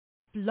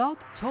Blog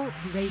Talk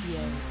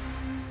Radio.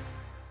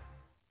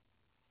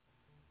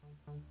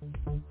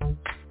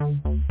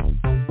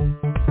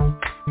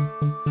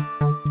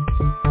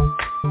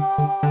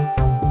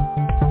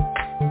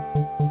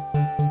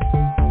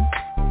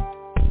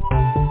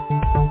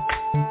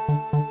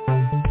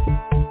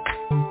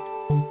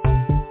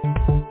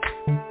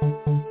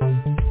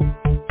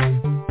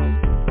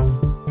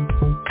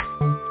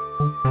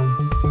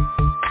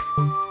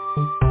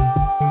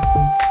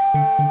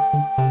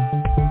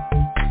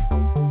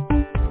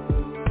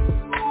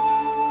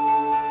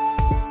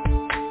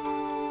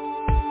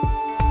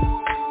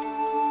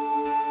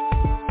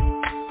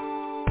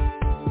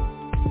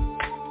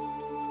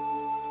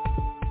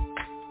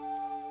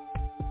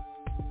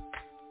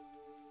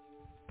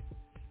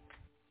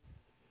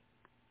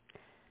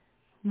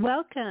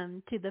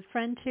 Welcome to the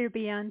Frontier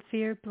Beyond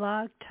Fear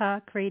Blog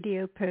Talk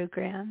Radio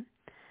program.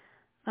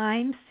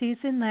 I'm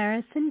Susan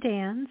Larison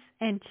Dans,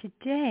 and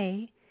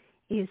today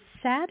is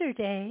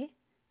Saturday,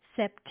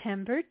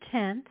 September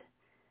 10th,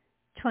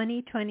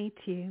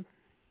 2022.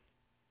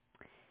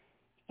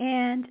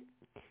 And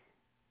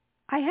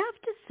I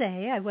have to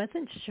say I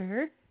wasn't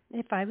sure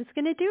if I was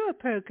going to do a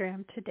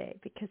program today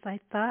because I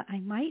thought I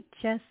might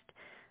just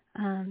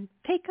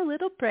take a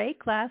little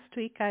break. Last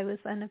week I was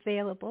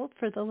unavailable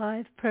for the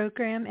live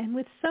program, and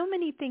with so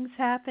many things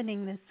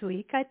happening this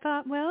week, I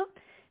thought, well,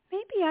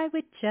 maybe I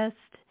would just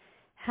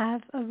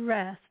have a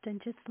rest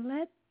and just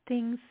let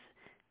things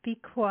be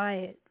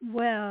quiet.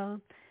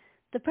 Well,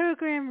 the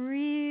program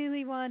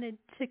really wanted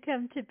to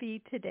come to be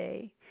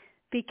today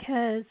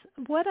because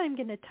what I'm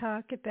going to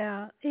talk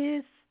about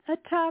is a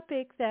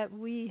topic that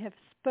we have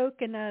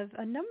spoken of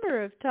a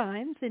number of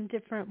times in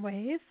different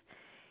ways.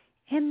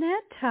 And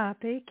that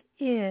topic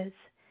is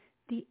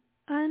the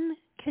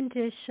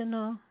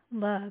unconditional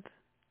love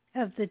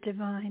of the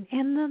divine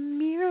and the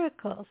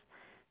miracles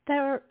that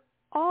are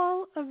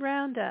all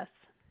around us.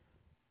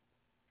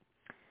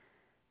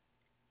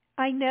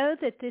 I know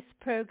that this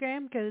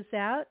program goes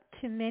out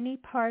to many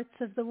parts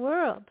of the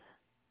world.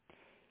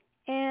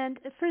 And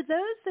for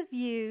those of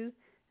you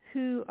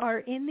who are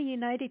in the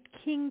United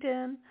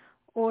Kingdom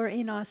or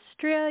in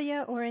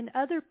Australia or in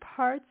other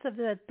parts of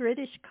the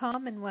British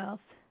Commonwealth,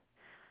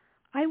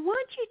 I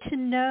want you to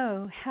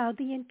know how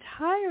the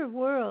entire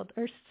world,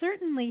 or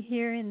certainly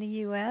here in the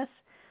U.S.,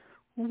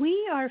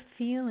 we are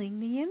feeling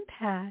the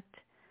impact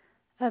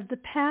of the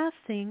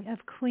passing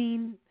of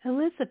Queen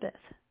Elizabeth.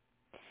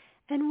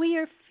 And we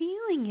are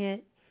feeling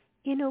it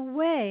in a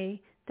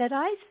way that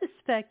I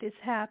suspect is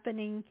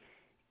happening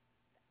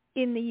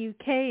in the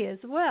U.K. as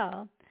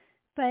well.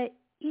 But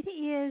it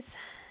is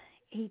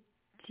a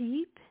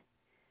deep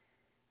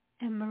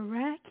and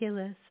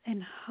miraculous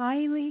and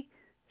highly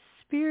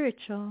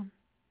spiritual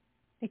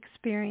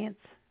experience.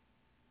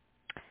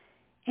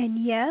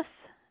 And yes,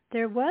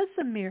 there was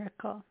a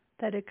miracle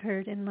that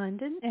occurred in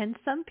London, and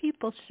some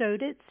people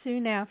showed it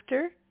soon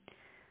after.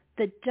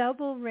 The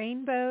double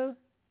rainbow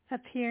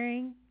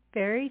appearing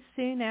very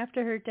soon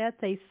after her death.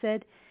 They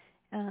said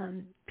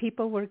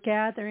people were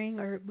gathering,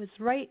 or it was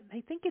right,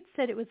 I think it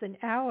said it was an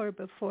hour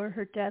before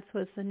her death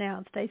was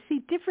announced. I see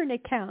different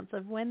accounts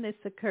of when this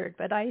occurred,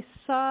 but I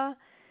saw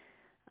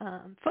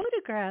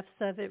photographs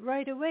of it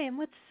right away. And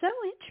what's so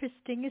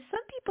interesting is some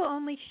people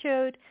only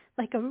showed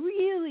like a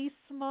really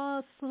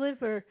small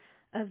sliver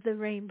of the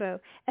rainbow,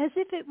 as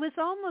if it was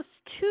almost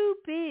too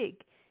big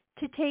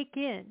to take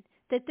in,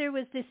 that there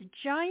was this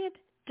giant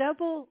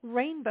double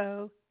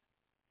rainbow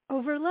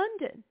over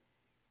London.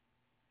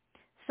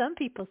 Some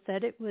people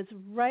said it was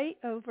right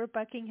over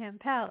Buckingham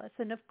Palace.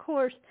 And of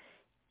course,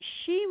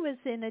 she was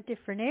in a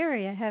different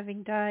area,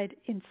 having died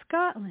in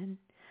Scotland,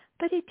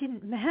 but it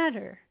didn't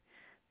matter.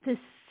 The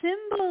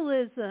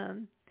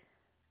symbolism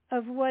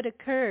of what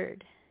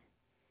occurred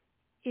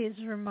is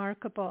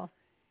remarkable.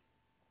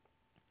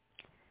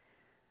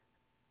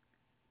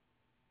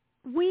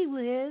 We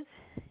live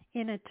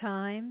in a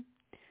time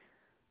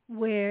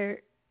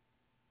where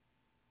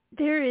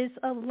there is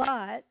a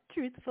lot,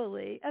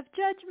 truthfully, of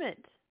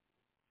judgment.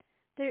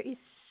 There is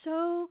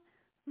so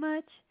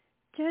much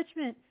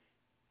judgment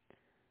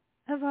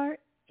of our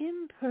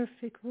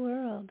imperfect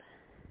world.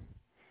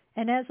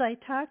 And as I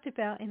talked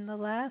about in the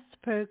last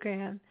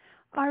program,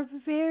 our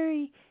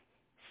very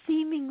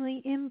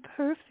seemingly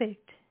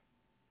imperfect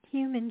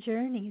human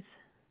journeys.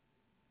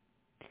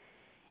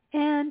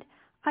 And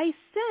I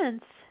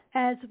sense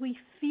as we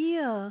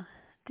feel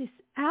this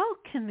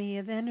alchemy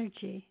of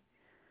energy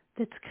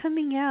that's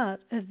coming out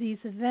of these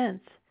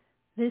events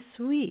this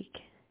week,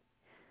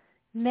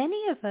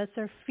 many of us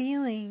are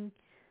feeling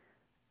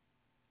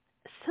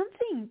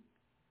something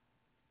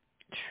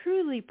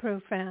truly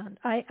profound.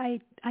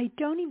 I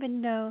don't even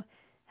know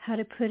how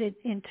to put it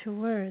into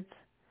words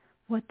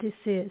what this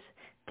is.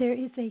 There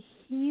is a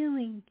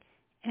healing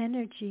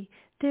energy.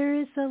 There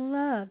is a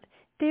love.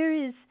 There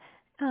is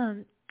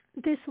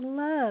this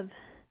love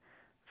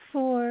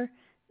for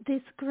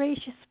this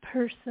gracious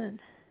person.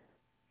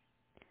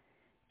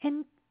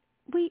 And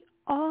we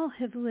all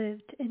have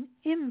lived in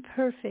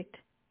imperfect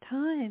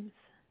times.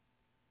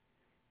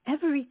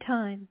 Every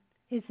time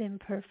is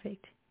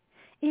imperfect.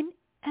 In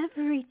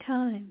every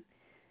time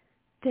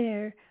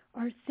there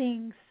are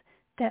things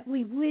that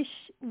we wish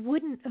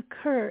wouldn't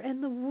occur,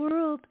 and the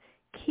world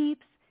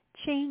keeps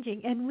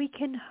changing, and we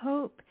can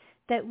hope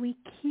that we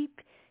keep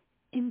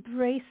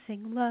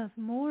embracing love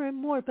more and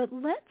more. But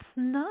let's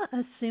not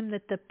assume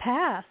that the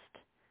past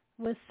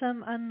was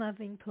some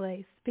unloving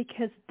place,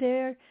 because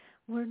there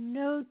were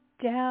no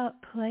doubt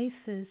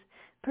places,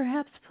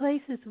 perhaps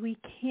places we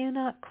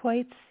cannot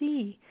quite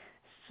see,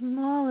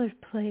 smaller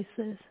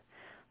places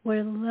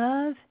where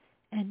love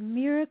and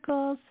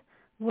miracles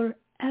were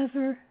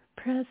ever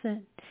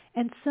present.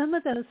 And some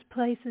of those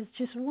places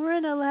just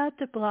weren't allowed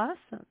to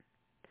blossom.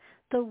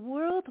 The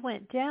world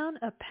went down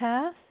a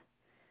path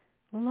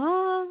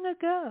long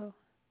ago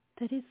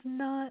that is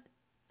not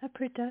a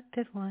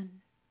productive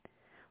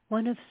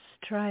one of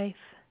strife,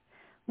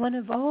 one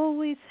of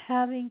always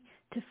having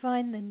to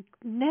find the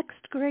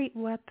next great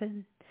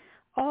weapon,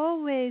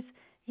 always,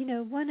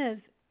 one of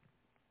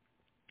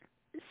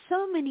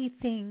so many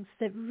things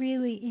that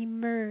really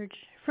emerge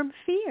from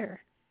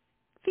fear.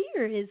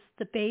 Fear is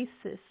the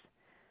basis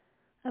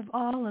of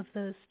all of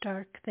those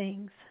dark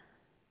things.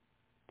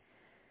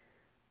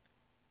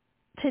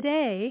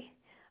 Today,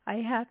 I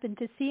happen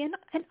to see, and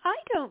I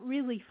don't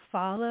really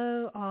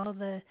follow all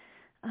the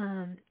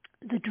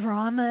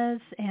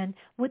dramas, and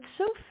what's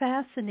so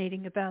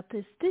fascinating about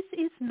this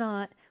is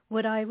not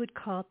what I would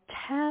call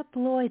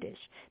tabloidish.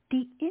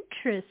 The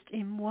interest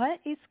in what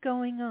is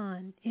going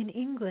on in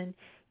England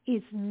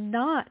is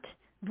not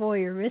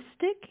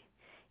voyeuristic.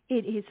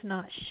 It is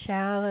not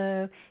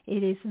shallow.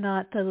 It is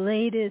not the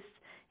latest,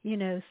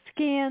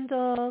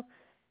 scandal.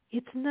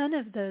 It's none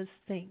of those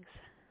things.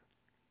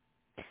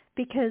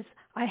 Because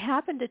I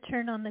happened to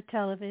turn on the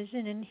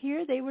television, and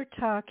here they were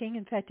talking.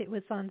 In fact, it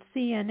was on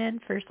CNN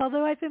first,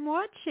 although I've been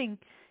watching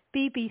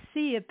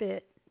BBC a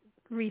bit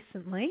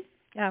recently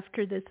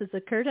after this has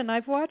occurred, and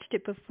I've watched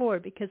it before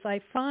because I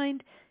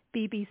find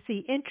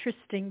BBC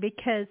interesting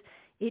because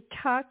it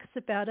talks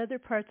about other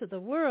parts of the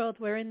world,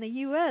 where in the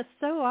U.S.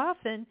 so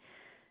often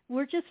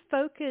we're just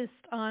focused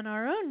on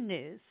our own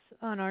news,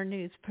 on our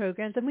news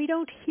programs, and we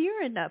don't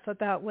hear enough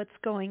about what's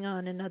going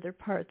on in other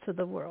parts of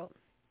the world.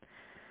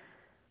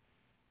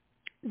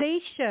 They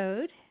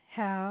showed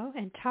how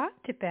and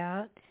talked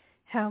about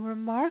how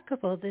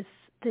remarkable this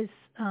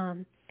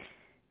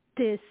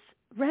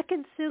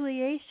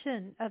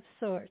reconciliation of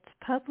sorts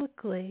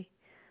publicly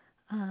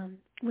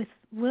with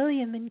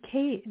William and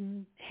Kate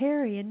and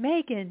Harry and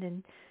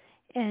Meghan,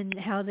 and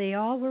how they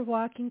all were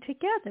walking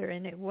together,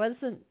 and it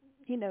wasn't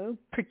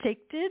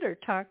predicted or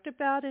talked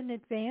about in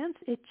advance.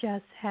 It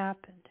just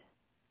happened.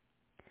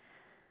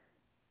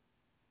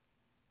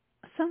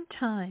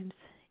 Sometimes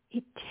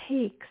it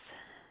takes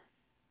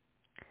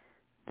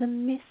the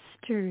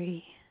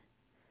mystery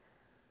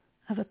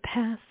of a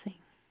passing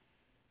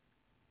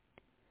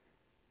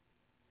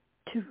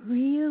to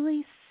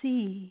really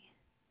see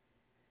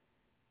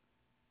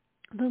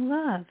the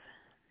love.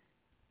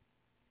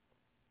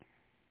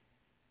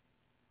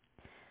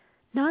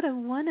 Not a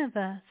one of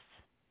us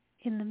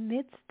in the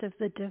midst of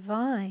the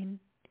divine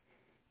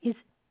is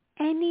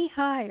any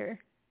higher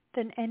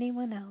than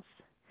anyone else.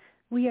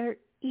 We are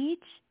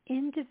each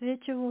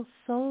individual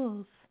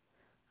souls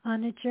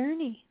on a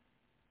journey.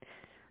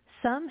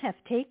 Some have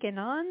taken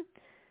on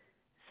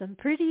some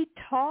pretty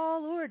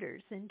tall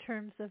orders in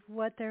terms of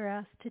what they're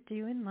asked to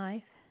do in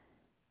life.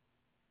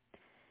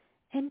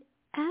 And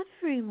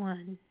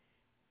everyone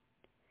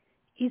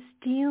is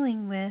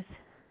dealing with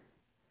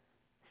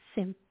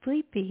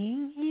simply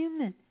being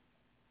human.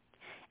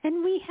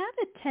 And we have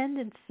a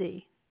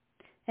tendency,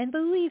 and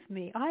believe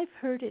me, I've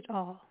heard it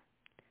all,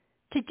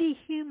 to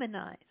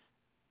dehumanize,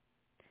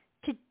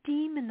 to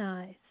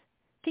demonize,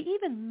 to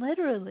even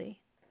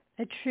literally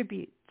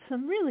attribute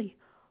some really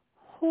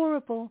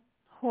horrible,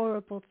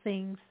 horrible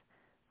things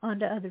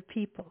onto other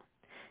people.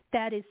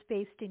 That is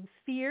based in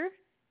fear.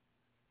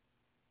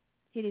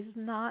 It is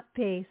not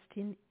based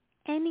in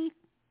any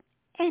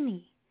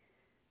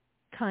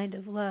kind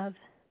of love,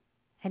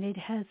 and it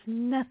has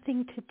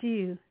nothing to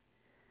do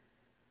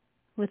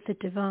with the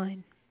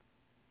divine.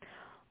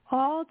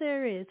 All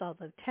there is,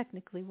 although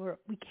technically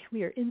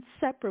we are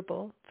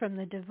inseparable from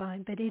the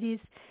divine, but it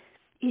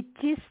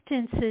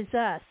distances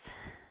us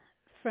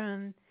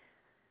from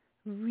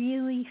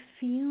really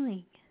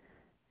feeling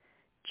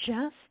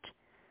just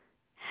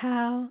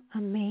how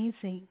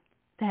amazing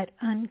that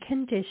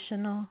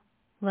unconditional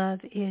love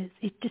is.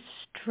 It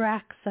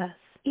distracts us.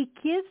 It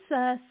gives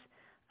us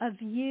a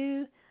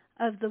view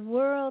of the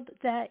world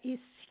that is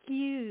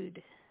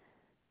skewed,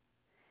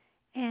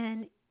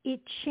 and it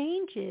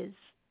changes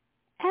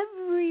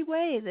every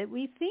way that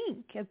we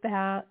think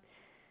about,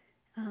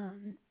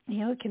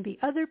 it can be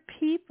other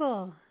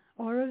people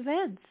or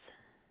events.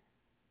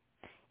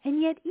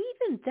 And yet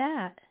even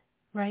that,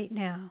 right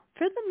now,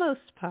 for the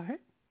most part,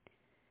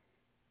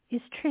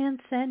 is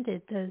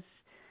transcended,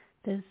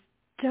 those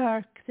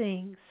dark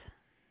things.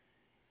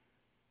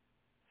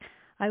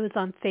 I was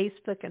on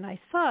Facebook and I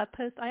saw a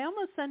post. I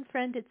almost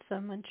unfriended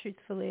someone,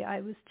 truthfully.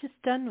 I was just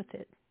done with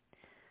it.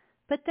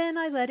 But then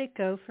I let it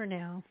go for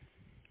now.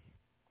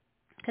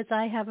 because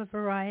I have a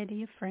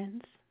variety of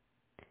friends.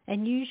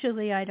 And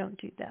usually I don't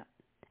do that.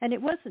 And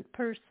it wasn't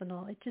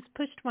personal. It just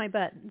pushed my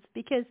buttons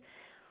because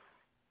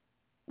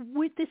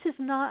this is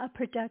not a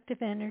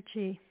productive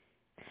energy.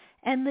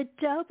 And the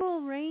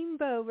double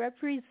rainbow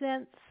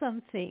represents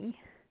something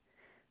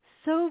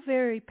so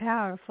very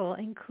powerful,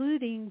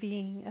 including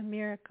being a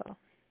miracle.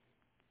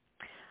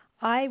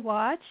 I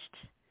watched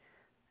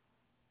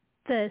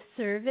the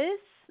service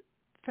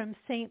from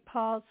St.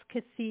 Paul's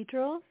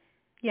Cathedral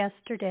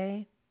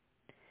yesterday,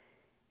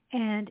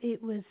 and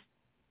it was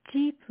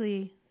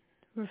deeply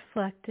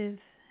reflective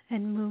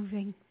and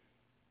moving.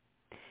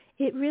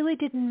 It really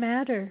didn't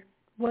matter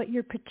what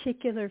your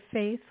particular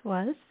faith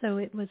was, so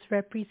it was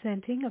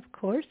representing, of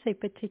course, a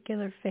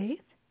particular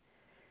faith,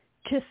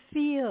 to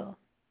feel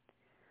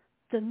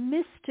the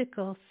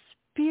mystical,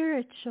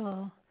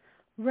 spiritual,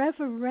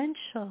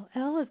 reverential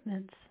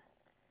elements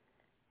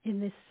in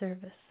this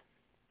service.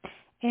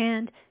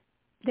 And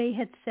they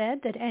had said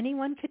that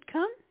anyone could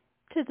come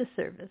to the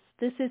service.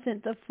 This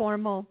isn't the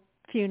formal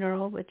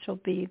funeral, which will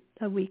be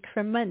a week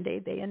from Monday,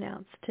 they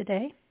announced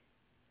today.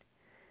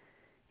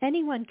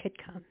 Anyone could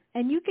come.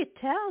 And you could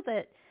tell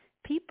that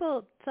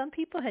some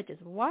people had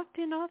just walked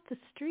in off the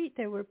street.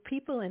 There were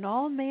people in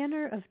all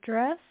manner of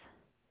dress.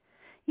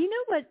 You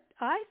know what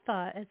I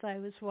thought as I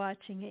was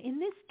watching it? In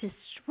this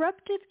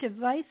disruptive,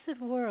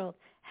 divisive world,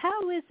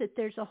 how is it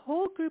there's a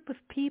whole group of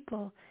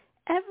people,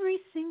 every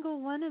single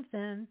one of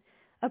them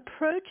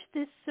approach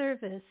this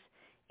service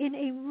in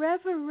a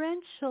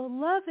reverential,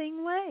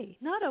 loving way?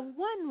 Not a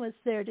one was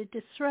there to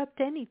disrupt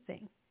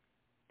anything.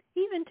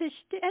 Even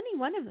any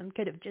one of them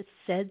could have just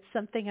said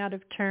something out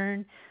of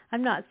turn.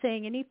 I'm not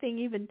saying anything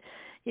even,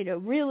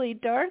 really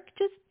dark.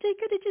 They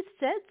could have just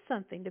said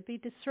something to be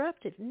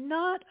disruptive.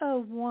 Not a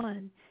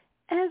one.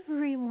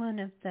 Every one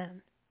of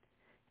them.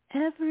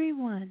 Every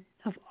one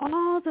of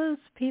all those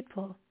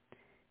people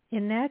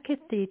in that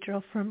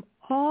cathedral from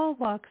all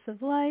walks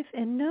of life,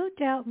 and no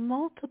doubt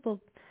multiple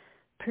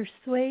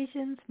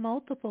persuasions,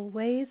 multiple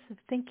ways of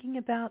thinking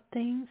about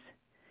things.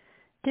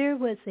 There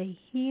was a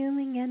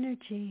healing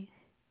energy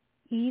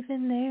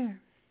even there.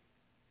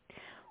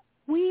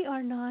 We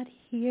are not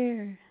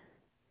here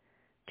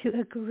to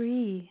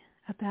agree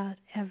about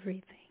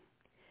everything.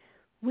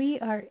 We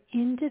are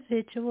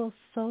individual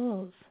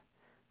souls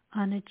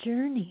on a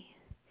journey.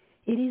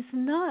 It is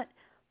not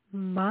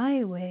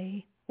my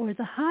way or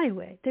the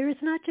highway. There is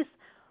not just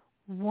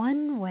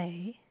one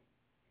way.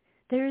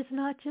 There is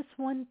not just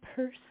one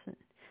person.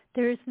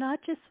 There is not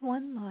just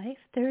one life.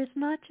 There is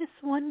not just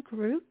one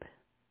group.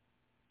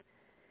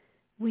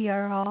 We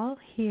are all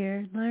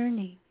here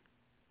learning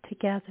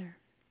together.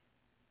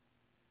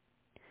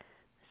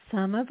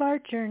 Some of our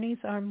journeys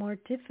are more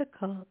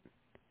difficult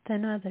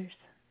than others.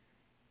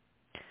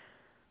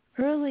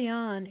 Early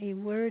on, a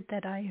word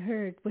that I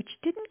heard, which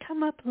didn't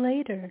come up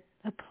later,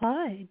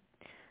 applied,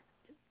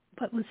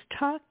 but was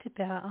talked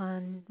about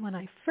when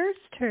I first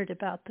heard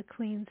about the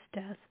Queen's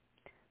death,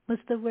 was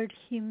the word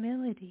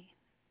humility.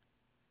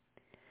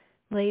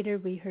 Later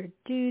we heard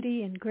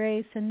duty and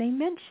grace, and they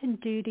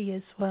mentioned duty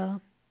as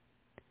well.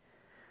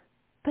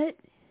 But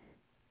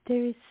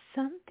there is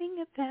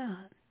something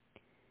about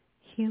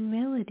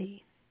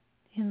humility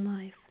in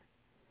life,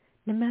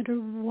 no matter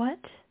what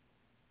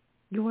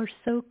your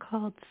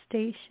so-called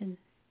station.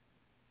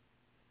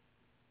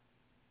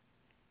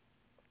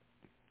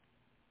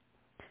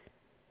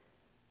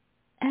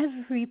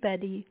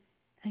 Everybody,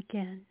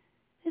 again,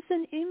 is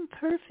an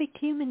imperfect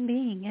human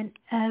being, and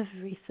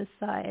every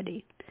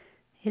society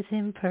is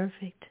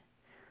imperfect.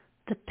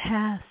 The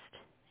past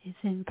is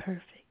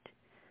imperfect.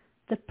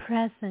 The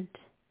present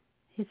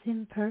is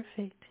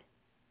imperfect.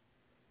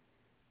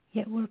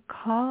 Yet we're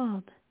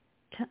called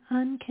to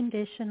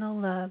unconditional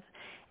love.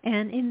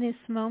 And in this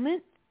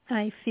moment,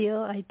 I feel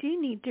I do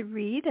need to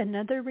read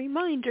another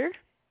reminder.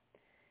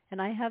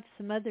 And I have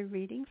some other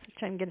readings, which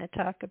I'm going to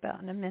talk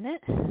about in a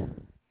minute,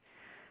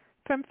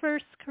 from 1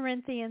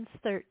 Corinthians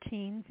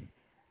 13,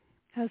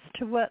 as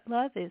to what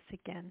love is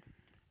again.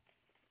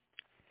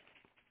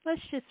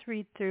 Let's just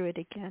read through it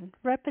again.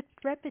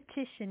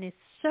 Repetition is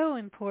so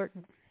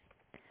important.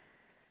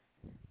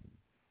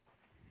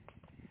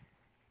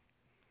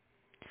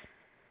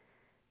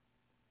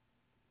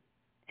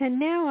 And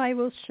now I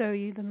will show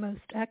you the most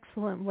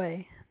excellent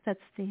way. That's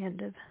the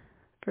end of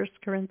 1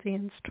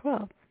 Corinthians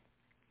 12.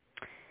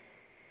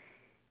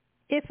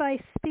 If I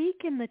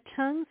speak in the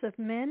tongues of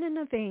men and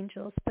of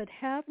angels, but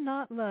have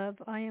not love,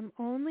 I am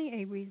only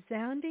a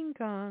resounding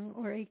gong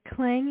or a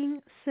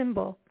clanging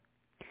cymbal.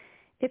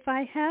 If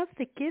I have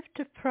the gift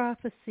of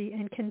prophecy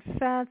and can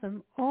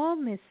fathom all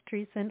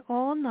mysteries and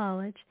all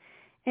knowledge,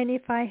 and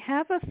if I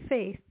have a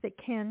faith that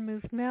can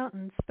move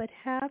mountains, but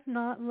have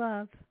not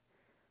love,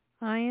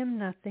 I am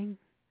nothing.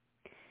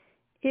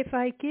 If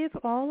I give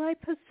all I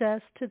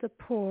possess to the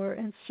poor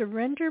and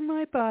surrender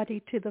my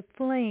body to the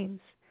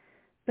flames,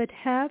 but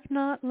have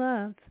not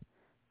love,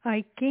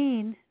 I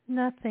gain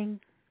nothing.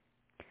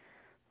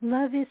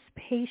 Love is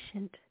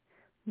patient.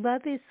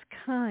 Love is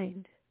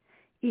kind.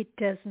 It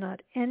does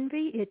not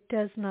envy. It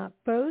does not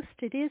boast.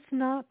 It is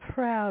not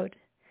proud.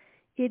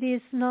 It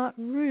is not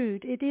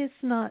rude. It is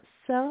not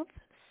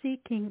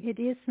self-seeking. It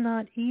is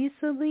not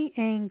easily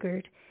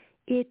angered.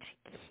 It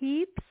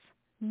keeps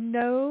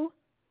no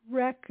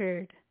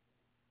record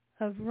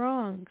of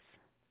wrongs.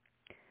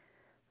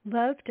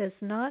 Love does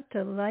not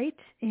delight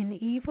in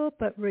evil,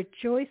 but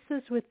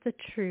rejoices with the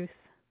truth.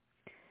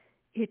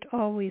 It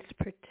always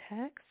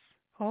protects,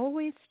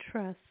 always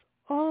trusts,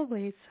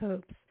 always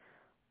hopes,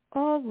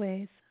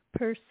 always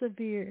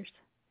perseveres.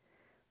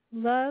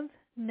 Love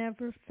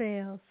never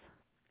fails.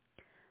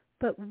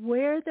 But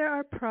where there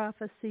are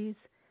prophecies,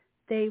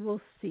 they will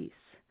cease.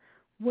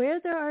 Where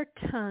there are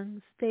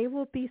tongues, they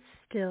will be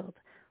stilled.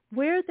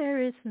 Where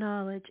there is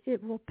knowledge,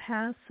 it will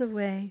pass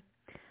away.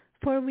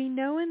 For we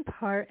know in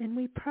part and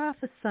we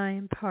prophesy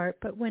in part,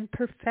 but when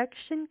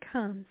perfection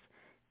comes,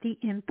 the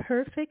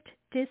imperfect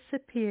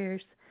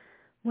disappears.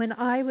 When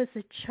I was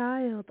a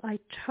child, I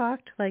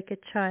talked like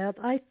a child.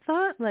 I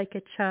thought like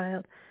a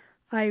child.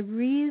 I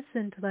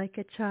reasoned like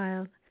a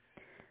child.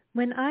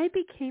 When I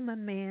became a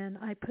man,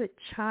 I put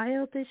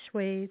childish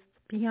ways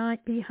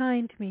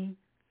behind me.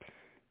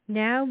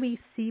 Now we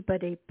see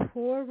but a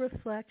poor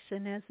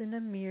reflection as in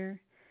a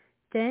mirror.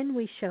 Then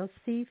we shall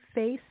see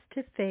face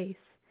to face.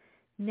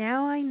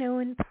 Now I know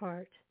in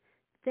part.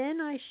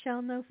 Then I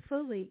shall know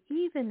fully,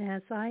 even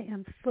as I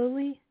am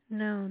fully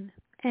known.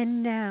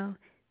 And now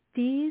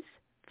these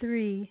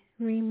three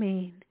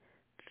remain: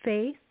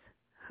 faith,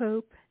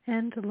 hope,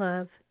 and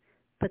love.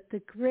 But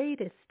the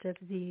greatest of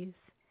these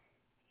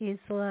is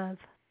love.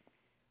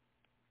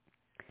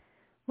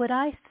 What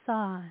I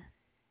saw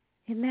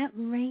in that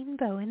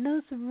rainbow, in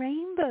those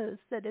rainbows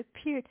that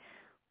appeared,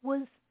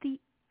 was the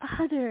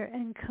utter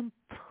and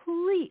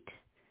complete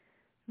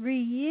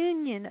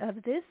reunion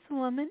of this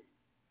woman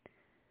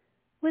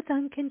with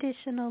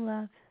unconditional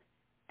love.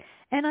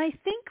 And I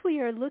think we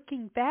are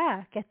looking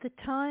back at the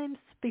times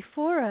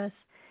before us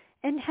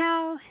and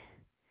how,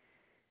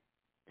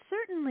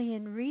 certainly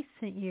in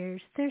recent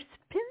years, there's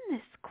been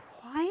this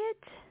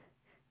quiet,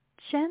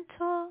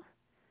 gentle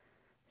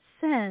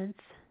sense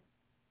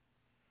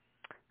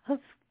of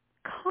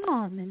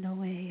calm in a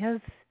way,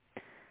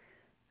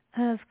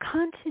 of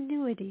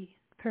continuity,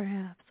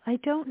 perhaps. I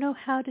don't know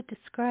how to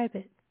describe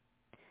it.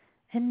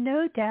 And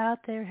no doubt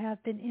there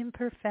have been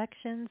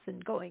imperfections,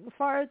 and going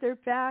farther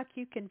back,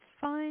 you can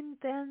find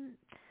them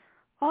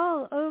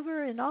all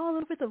over and all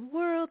over the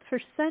world for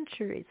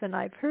centuries, and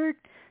I've heard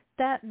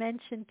that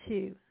mentioned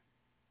too.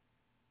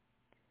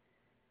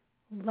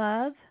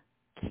 Love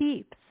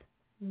keeps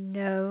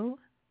no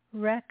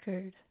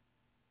record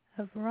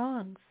of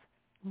wrongs.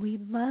 We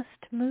must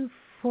move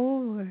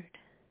forward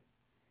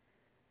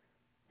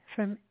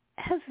from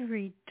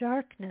every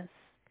darkness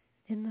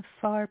in the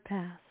far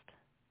past.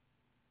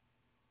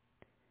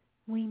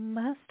 We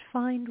must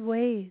find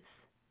ways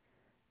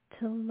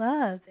to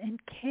love and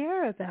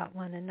care about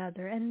one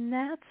another, and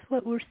that's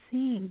what we're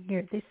seeing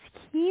here, this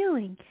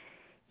healing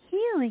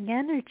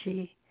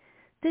energy,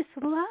 this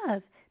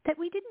love that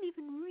we didn't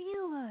even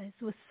realize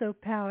was so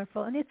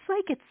powerful. And it's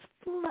like it's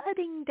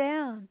flooding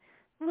down,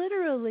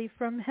 literally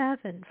from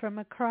heaven, from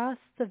across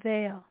the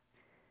veil,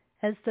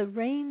 as the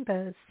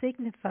rainbows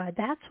signify.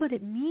 That's what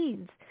it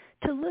means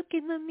to look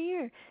in the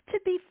mirror, to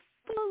be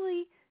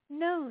fully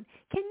known.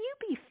 Can you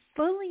be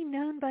fully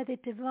known by the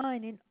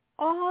divine in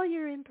all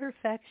your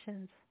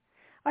imperfections?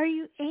 Are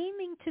you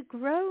aiming to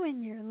grow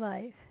in your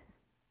life?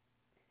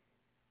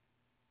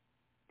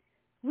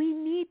 We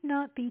need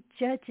not be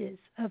judges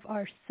of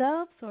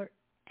ourselves or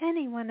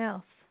anyone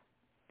else.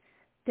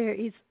 There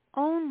is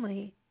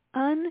only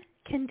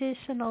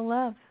unconditional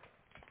love.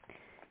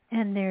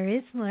 And there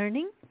is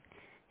learning,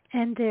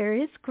 and there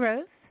is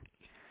growth,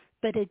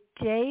 but a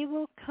day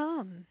will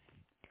come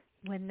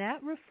when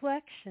that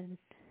reflection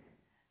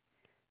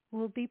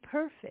will be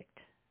perfect.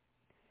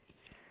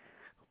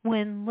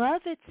 When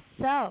love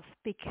itself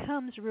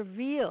becomes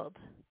revealed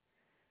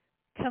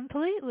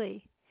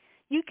completely,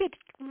 you could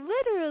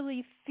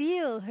literally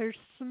feel her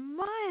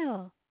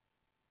smile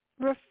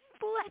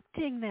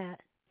reflecting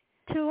that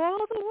to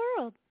all the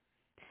world.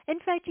 In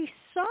fact, you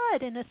saw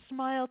it in a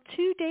smile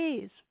 2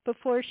 days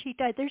before she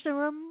died. There's a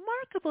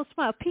remarkable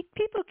smile.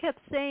 People kept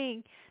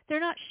saying they're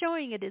not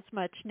showing it as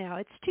much now.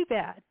 It's too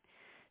bad.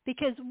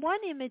 Because one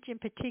image in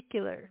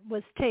particular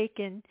was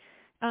taken,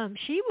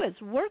 she was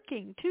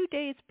working 2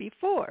 days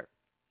before,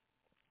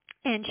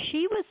 and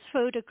she was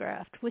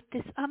photographed with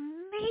this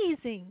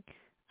amazing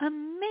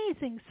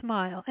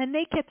smile. And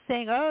they kept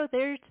saying, oh,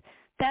 there's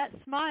that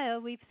smile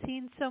we've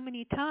seen so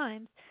many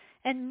times.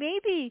 And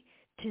maybe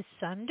to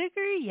some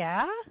degree,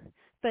 yeah,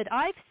 but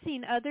I've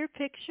seen other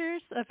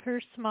pictures of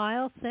her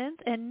smile since,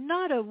 and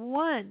not a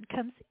one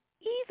comes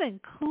even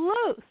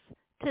close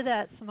to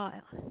that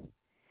smile.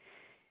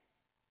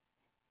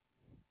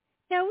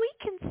 Now we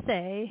can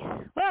say,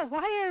 well,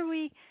 why are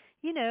we,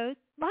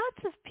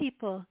 lots of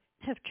people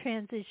have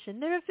transitioned.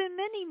 There have been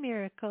many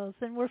miracles,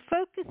 and we're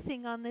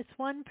focusing on this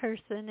one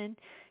person, and,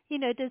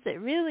 does it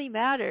really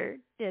matter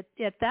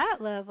at that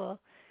level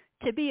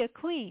to be a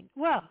queen?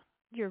 Well,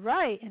 you're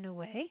right in a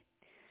way.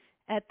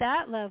 At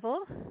that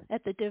level,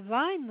 at the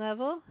divine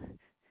level,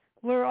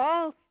 we're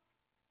all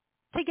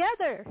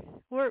together.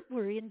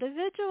 We're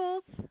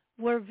individuals.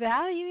 We're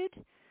valued.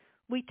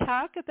 We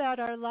talk about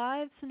our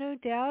lives, no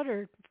doubt,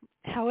 or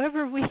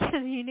however we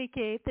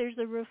communicate. There's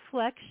a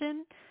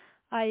reflection,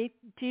 I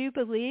do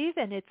believe,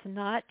 and it's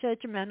not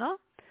judgmental,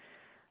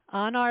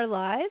 on our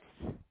lives,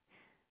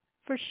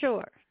 for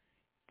sure.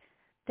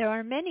 There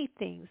are many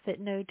things that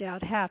no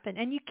doubt happen.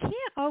 And you can't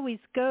always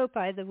go,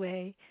 by the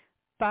way,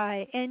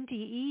 by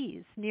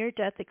NDEs,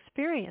 near-death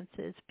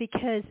experiences,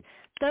 because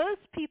those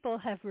people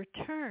have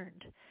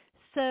returned.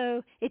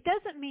 So it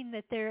doesn't mean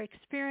that their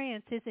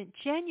experience isn't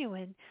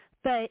genuine,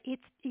 but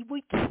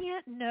we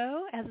can't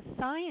know as a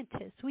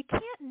scientist, we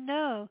can't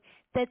know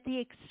that the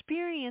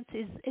experience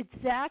is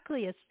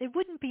exactly it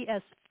wouldn't be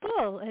as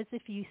full as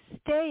if you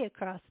stay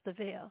across the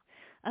veil,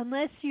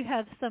 unless you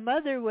have some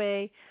other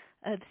way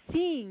of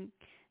seeing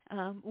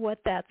what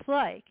that's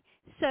like.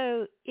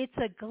 So it's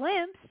a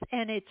glimpse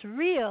and it's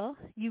real.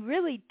 You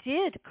really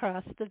did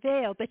cross the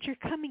veil, but you're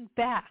coming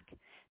back. In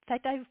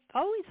fact, I've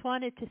always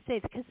wanted to say,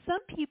 because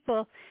some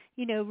people,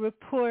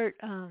 report,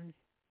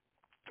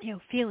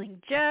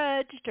 feeling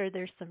judged, or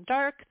there's some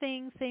dark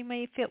things they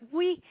may feel.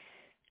 We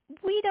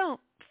don't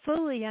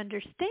fully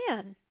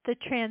understand the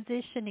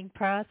transitioning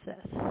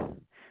process.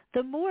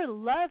 The more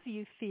love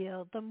you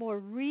feel, the more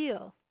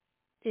real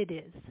it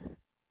is.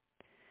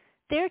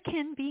 There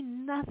can be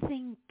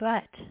nothing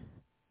but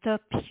the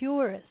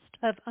purest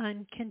of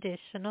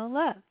unconditional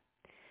love.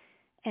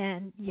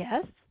 And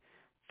yes,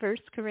 1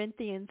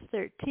 Corinthians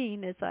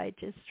 13, as I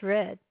just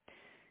read,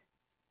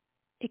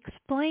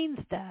 explains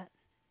that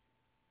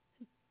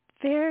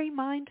very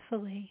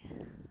mindfully.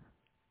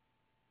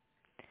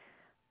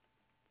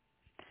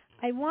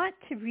 I want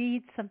to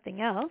read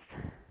something else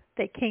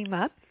that came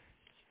up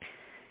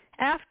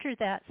after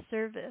that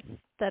service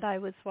that I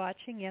was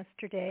watching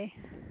yesterday.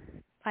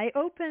 I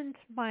opened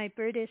my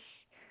British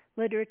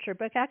literature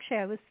book. Actually,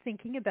 I was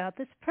thinking about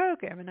this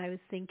program, and I was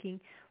thinking,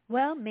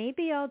 well,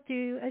 maybe I'll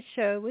do a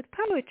show with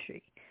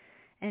poetry,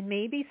 and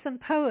maybe some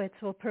poets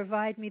will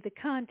provide me the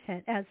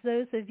content. As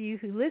those of you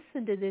who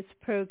listen to this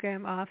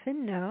program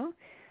often know,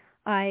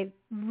 I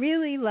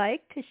really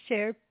like to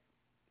share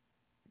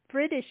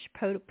British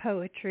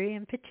poetry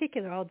in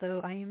particular,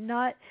 although I am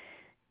not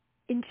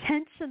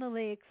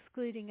intentionally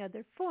excluding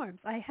other forms.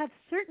 I have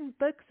certain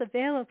books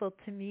available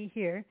to me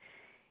here,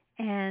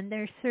 and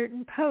there are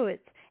certain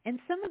poets. And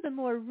some of the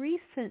more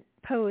recent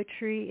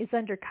poetry is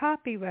under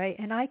copyright,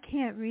 and I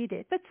can't read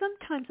it. But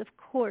sometimes, of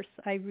course,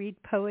 I read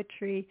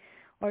poetry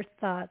or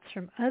thoughts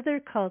from other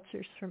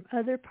cultures, from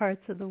other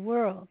parts of the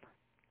world.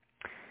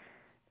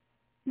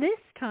 This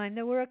time,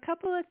 there were a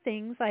couple of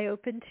things I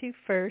opened to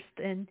first,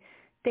 and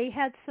they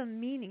had some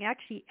meaning.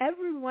 Actually,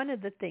 every one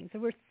of the things,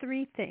 there were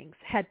 3 things,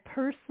 had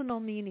personal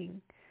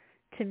meaning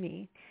to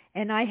me.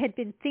 And I had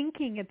been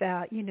thinking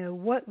about,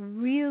 what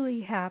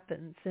really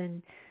happens,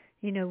 and,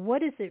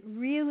 what is it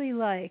really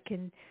like?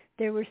 And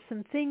there were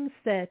some things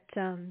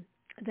some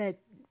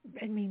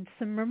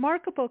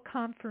remarkable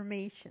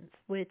confirmations,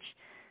 which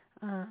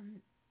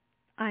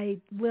I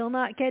will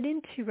not get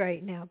into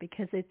right now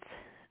because it's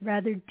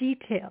rather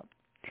detailed,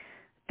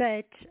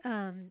 but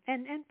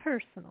and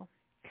personal.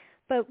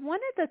 But one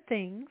of the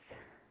things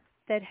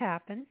that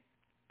happened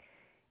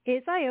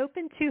is I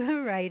opened to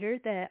a writer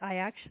that I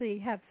actually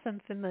have some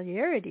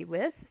familiarity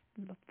with,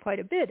 quite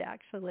a bit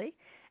actually,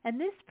 and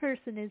this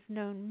person is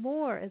known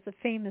more as a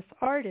famous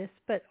artist,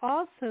 but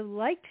also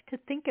liked to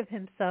think of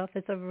himself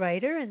as a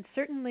writer, and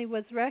certainly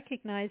was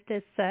recognized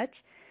as such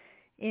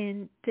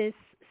in this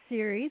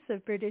series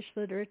of British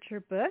literature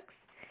books.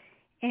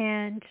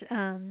 And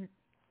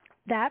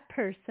that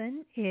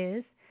person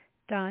is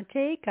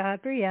Dante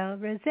Gabriel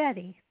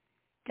Rossetti.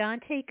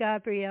 Dante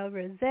Gabriel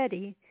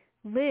Rossetti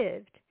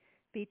lived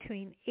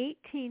between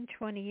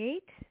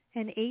 1828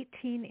 and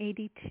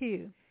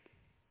 1882.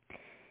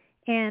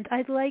 And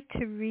I'd like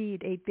to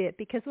read a bit,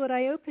 because what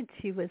I opened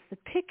to was the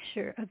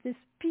picture of this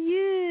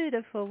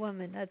beautiful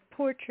woman, a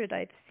portrait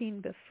I've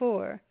seen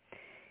before.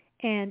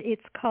 And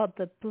it's called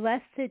The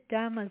Blessed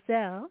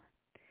Damozel.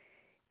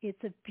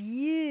 It's a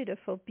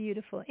beautiful,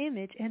 beautiful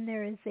image, and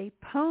there is a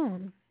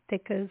poem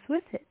that goes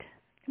with it.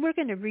 We're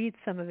going to read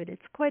some of it.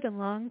 It's quite a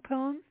long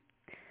poem,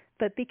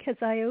 but because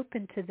I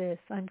opened to this,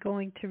 I'm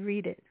going to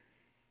read it.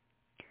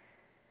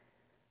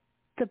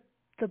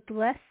 The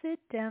Blessed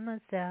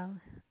Damozel.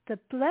 The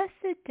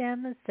Blessed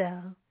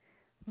Damozel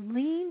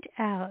leaned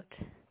out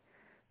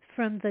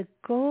from the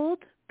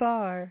gold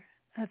bar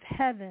of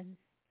heaven.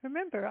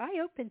 Remember, I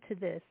opened to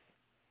this.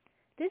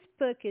 This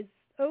book is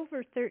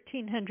over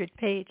 1,300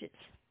 pages.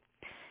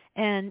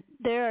 And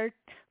there are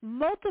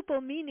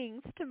multiple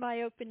meanings to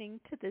my opening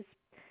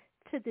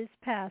to this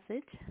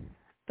passage,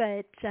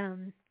 but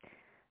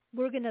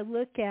we're going to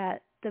look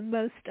at the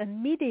most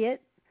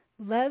immediate,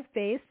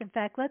 love-based. In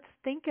fact, let's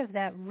think of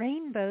that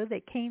rainbow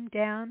that came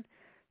down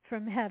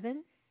from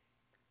heaven.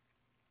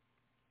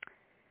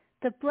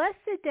 The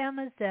Blessed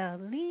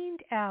Damozel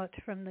leaned out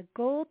from the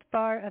gold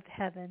bar of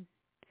heaven.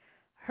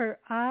 Her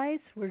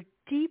eyes were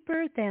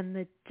deeper than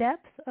the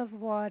depth of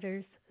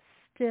waters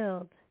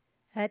stilled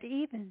at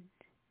even.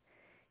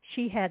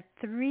 She had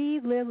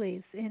 3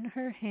 lilies in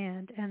her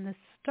hand, and the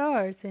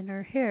stars in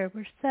her hair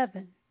were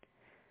 7.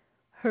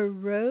 Her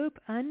robe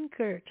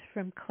ungirt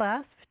from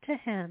clasp to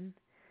hem,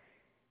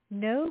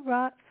 no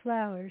wrought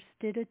flowers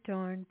did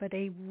adorn, but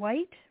a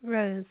white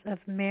rose of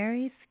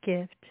Mary's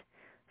gift,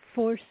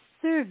 for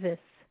service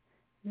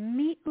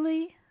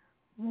meetly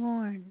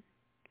worn.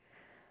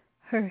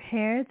 Her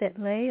hair that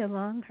lay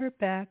along her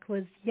back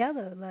was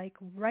yellow like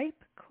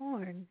ripe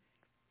corn.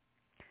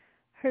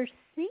 Her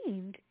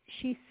seemed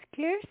she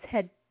scarce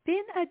had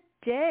been a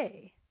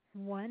day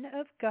one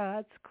of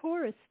God's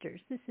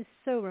choristers. This is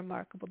so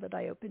remarkable that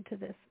I opened to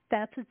this.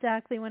 That's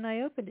exactly when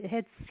I opened it. It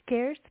had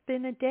scarce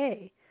been a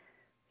day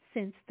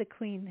since the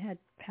queen had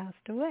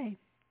passed away.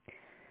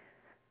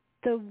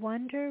 The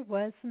wonder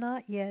was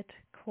not yet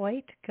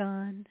quite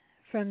gone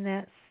from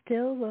that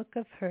still look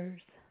of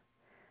hers,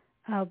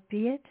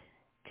 albeit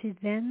to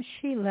them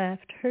she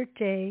left her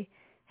day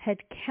had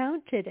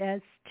counted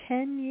as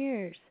 10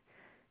 years.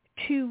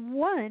 To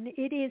one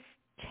it is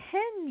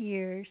 10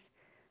 years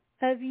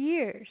of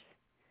years.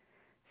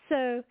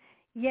 So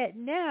yet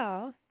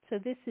now, so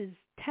this is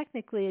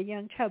technically a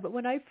young child, but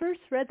when I first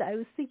read that, I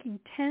was thinking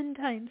 10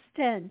 times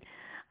 10,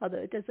 although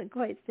it doesn't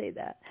quite say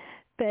that.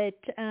 But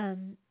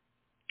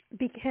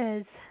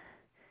because,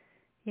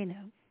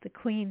 the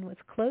queen was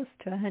close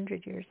to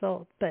 100 years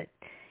old, but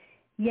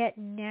yet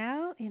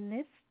now in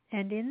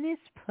this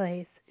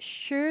place,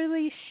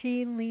 surely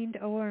she leaned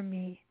o'er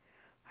me.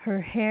 Her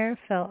hair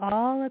fell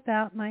all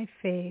about my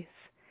face.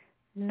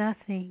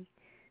 Nothing,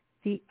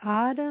 the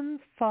autumn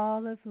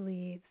fall of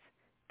leaves,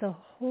 the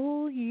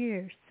whole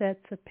year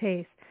sets a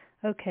pace.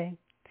 Okay,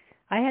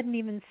 I hadn't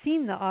even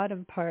seen the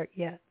autumn part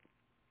yet.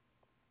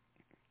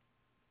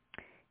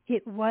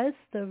 It was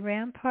the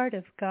rampart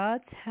of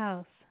God's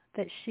house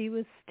that she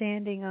was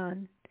standing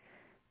on,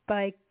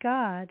 by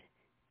God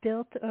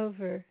built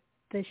over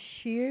the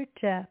sheer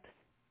depth,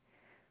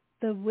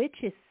 the which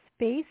is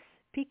space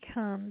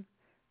become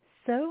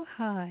so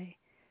high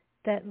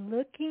that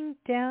looking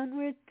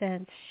downward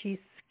thence she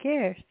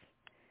scarce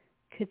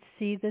could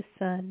see the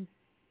sun.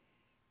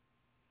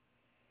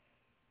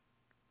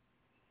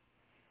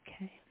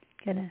 Okay,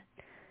 gonna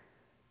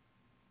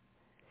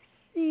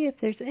see if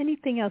there's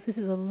anything else. This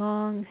is a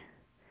long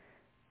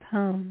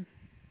poem.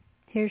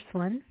 Here's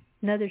one,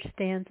 another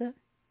stanza.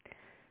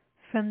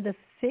 From the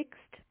fixed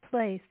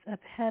place of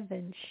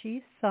heaven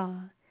she saw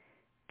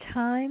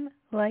time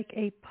like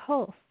a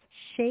pulse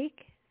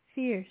shake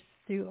fierce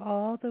through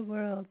all the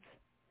worlds.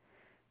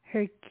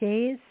 Her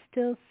gaze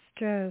still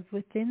strove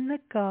within the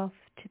gulf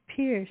to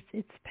pierce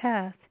its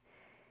path,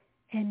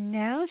 and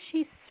now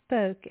she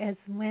spoke as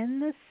when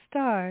the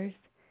stars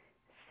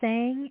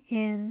sang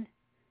in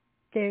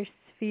their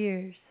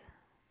spheres.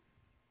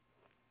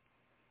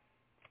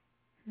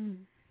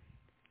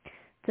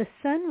 The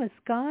sun was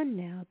gone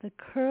now. The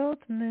curled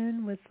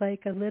moon was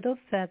like a little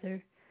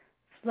feather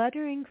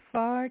fluttering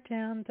far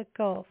down the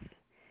gulf,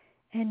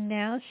 and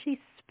now she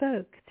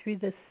spoke through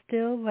the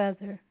still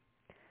weather.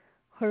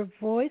 Her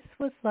voice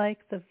was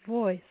like the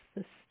voice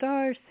the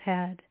stars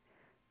had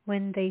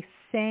when they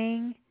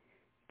sang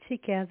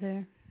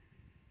together.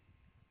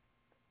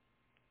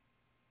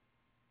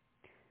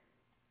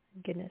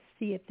 I'm going to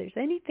see if there's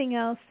anything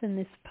else in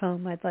this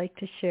poem I'd like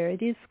to share.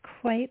 It is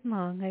quite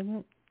long. I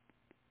won't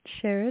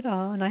share it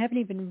all, and I haven't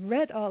even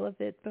read all of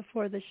it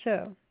before the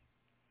show.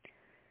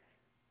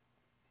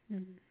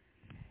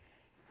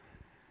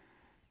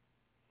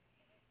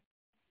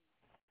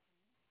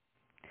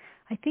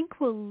 I think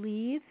we'll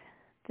leave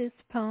this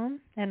poem,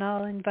 and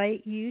I'll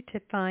invite you to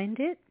find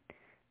it,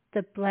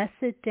 The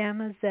Blessed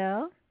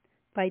Damozel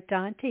by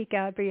Dante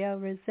Gabriel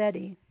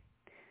Rossetti.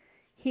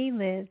 He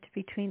lived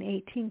between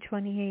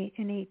 1828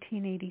 and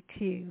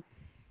 1882.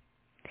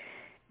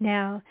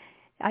 Now,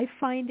 I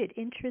find it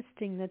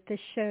interesting that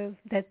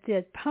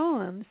the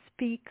poem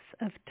speaks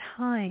of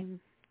time,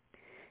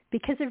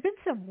 because there have been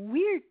some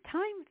weird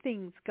time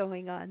things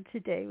going on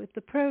today with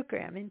the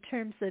program in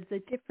terms of the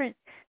different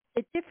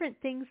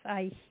things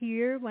I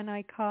hear when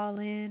I call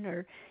in,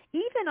 or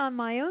even on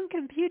my own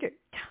computer.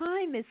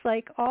 Time is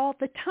like all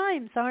the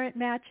times aren't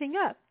matching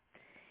up.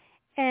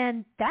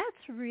 And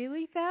that's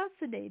really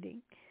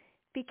fascinating,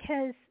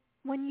 because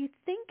when you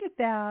think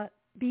about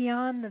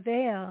beyond the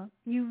veil,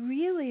 you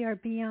really are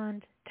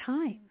beyond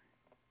time.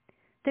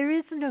 There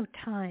is no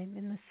time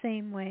in the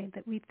same way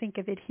that we think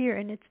of it here,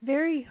 and it's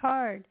very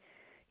hard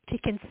to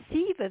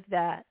conceive of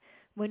that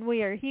when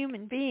we are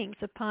human beings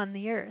upon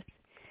the earth.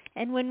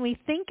 And when we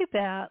think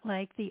about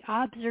like the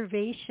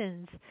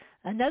observations,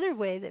 another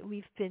way that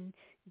we've been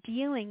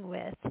dealing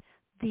with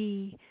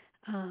the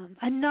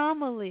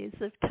anomalies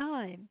of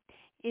time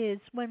is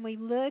when we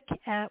look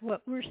at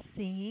what we're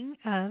seeing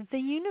of the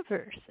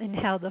universe, and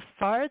how the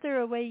farther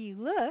away you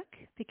look,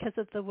 because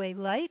of the way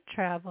light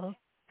travels,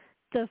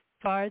 the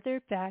farther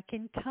back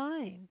in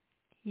time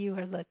you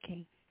are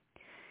looking.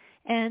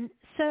 And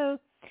so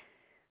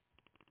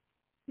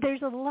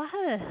there's a lot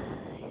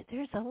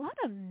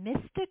of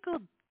mystical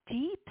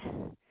deep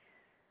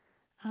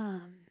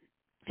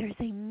there's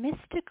a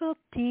mystical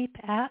deep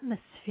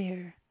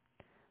atmosphere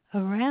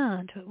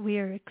around what we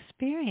are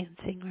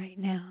experiencing right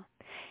now.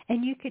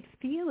 And you could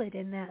feel it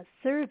in that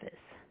service.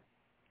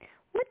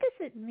 What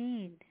does it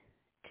mean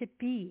to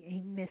be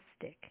a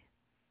mystic?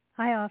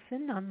 I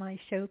often on my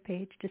show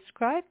page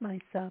describe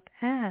myself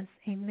as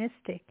a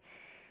mystic.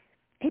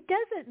 It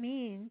doesn't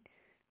mean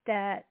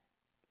that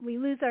we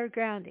lose our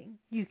grounding.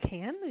 You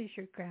can lose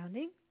your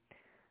grounding.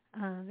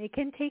 It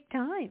can take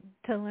time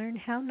to learn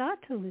how not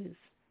to lose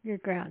your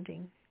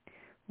grounding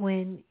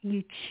when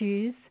you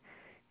choose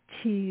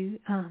to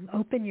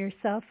open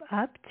yourself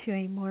up to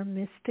a more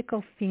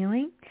mystical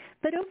feeling.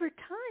 But over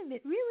time,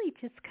 it really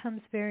just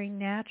comes very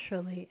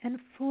naturally and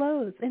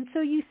flows. And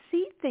so you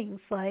see things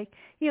like,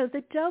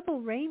 the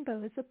double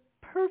rainbow is a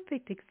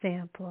perfect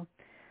example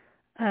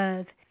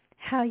of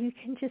how you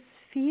can just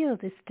feel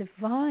this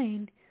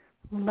divine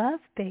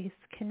love-based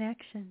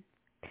connection.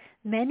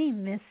 Many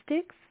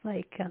mystics,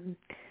 like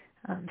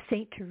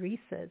Saint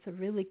Teresa is a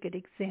really good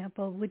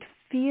example, would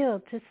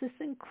feel just this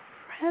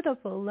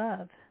incredible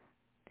love.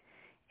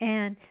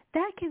 And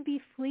that can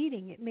be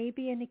fleeting. It may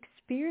be an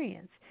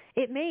experience.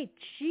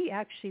 She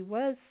actually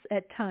was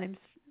at times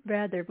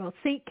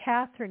Saint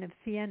Catherine of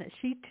Siena,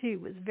 she too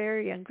was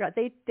very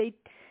ungrounded.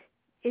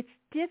 It's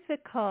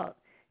difficult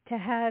to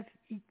have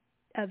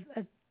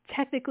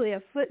technically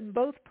a foot in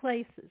both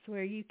places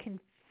where you can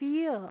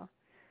feel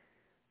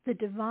the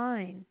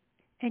divine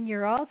and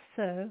you're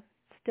also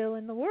still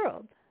in the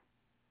world.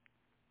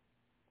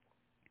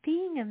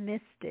 Being a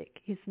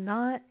mystic is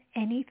not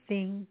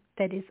anything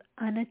that is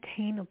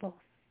unattainable.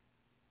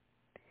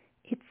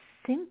 It's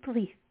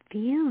simply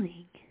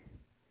feeling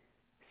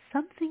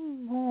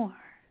something more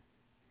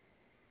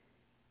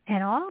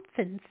and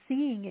often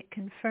seeing it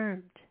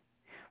confirmed.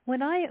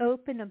 When I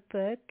open a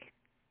book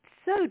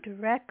so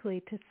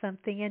directly to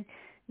something, and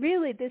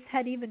really this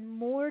had even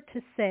more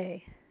to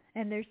say,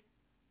 and there's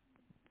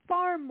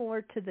far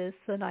more to this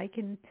than I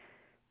can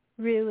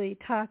really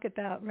talk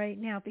about right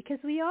now, because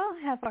we all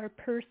have our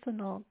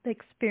personal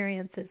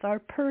experiences, our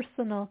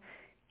personal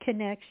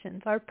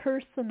connections, our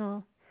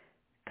personal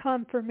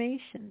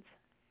confirmations.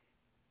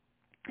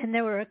 And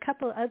there were a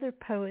couple other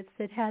poets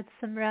that had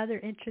some rather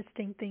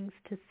interesting things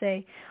to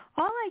say.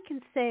 All I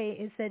can say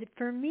is that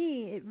for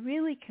me, it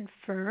really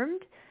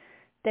confirmed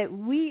that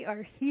we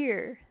are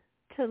here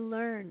to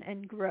learn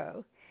and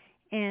grow.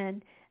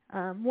 And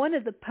one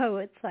of the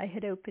poets I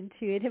had opened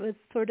to, it was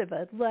sort of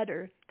a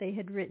letter they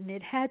had written.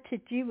 It had to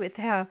do with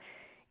how,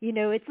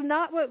 it's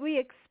not what we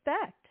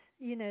expect.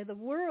 The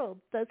world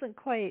doesn't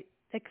quite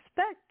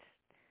expect.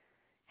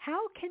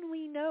 How can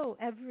we know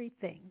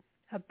everything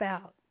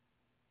about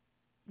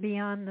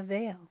beyond the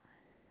veil?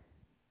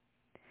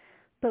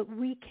 But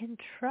we can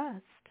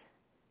trust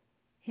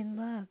in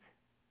love.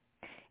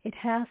 It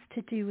has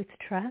to do with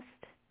trust.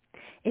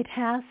 It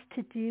has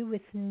to do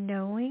with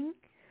knowing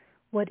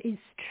what is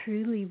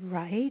truly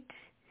right,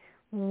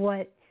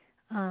 what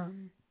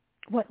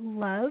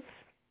love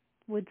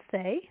would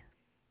say.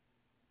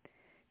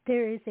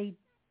 There is a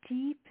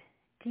deep,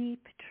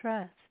 deep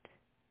trust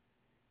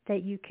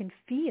that you can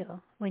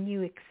feel when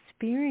you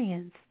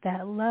experience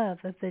that love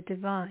of the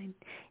divine.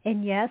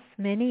 And yes,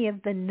 many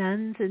of the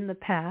nuns in the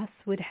past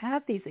would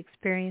have these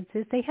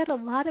experiences. They had a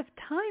lot of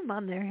time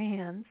on their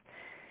hands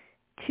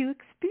to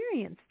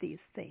experience these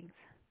things.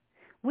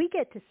 We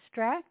get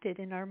distracted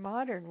in our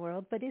modern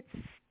world, but it's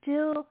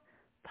still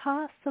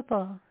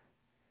possible.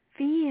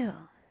 Feel,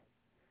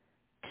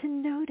 to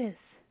notice,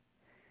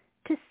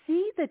 to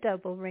see the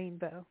double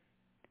rainbow.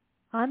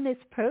 On this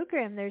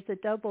program, there's a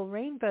double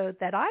rainbow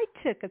that I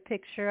took a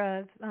picture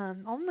of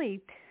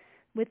only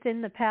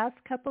within the past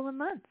couple of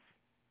months.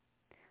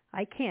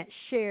 I can't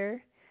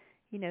share,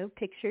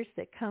 pictures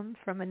that come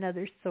from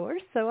another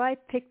source, so I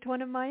picked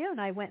one of my own.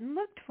 I went and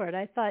looked for it.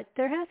 I thought,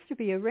 there has to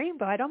be a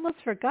rainbow. I'd almost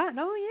forgotten.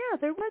 Oh, yeah,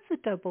 there was a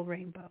double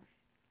rainbow.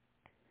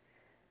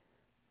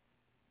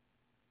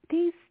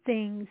 These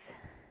things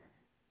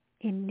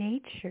in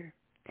nature,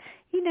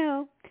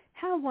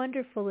 how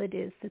wonderful it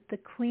is that the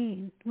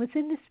Queen was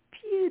in this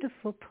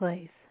beautiful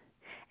place.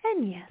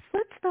 And yes,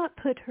 let's not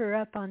put her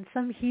up on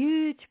some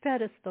huge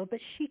pedestal, but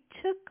she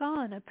took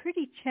on a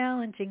pretty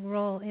challenging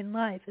role in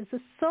life as a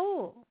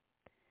soul.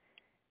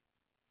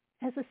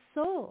 As a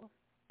soul.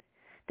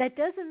 That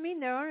doesn't mean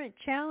there aren't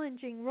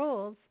challenging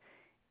roles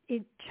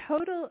in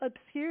total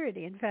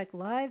obscurity. In fact,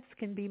 lives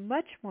can be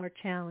much more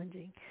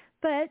challenging.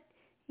 But,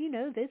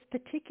 this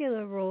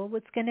particular role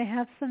was going to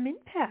have some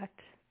impact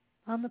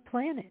on the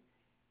planet.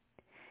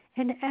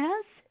 And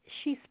as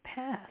she's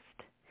passed,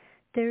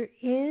 there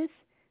is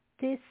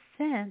this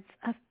sense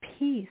of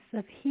peace,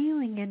 of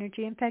healing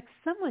energy. In fact,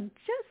 someone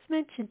just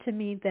mentioned to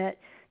me that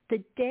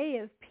the Day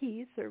of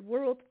Peace or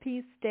World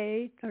Peace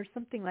Day or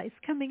something like is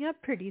coming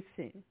up pretty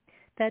soon,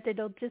 that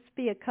it'll just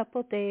be a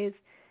couple days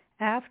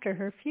after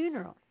her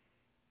funeral.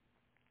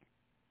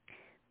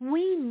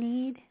 We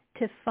need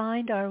to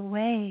find our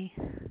way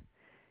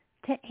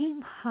to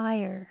aim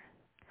higher.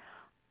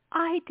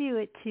 I do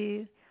it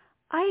too.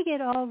 I get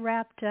all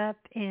wrapped up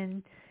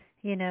in,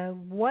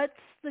 what's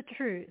the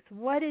truth?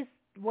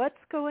 What's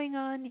going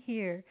on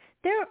here?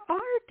 There are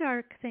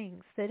dark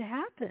things that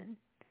happen.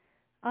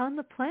 on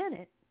the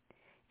planet.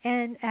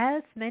 And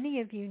as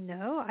many of you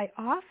know, I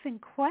often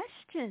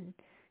question,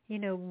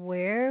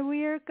 where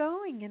we are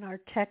going in our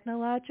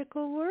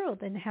technological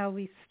world and how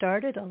we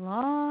started a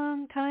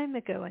long time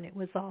ago. And it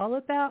was all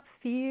about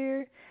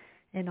fear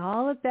and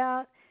all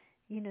about,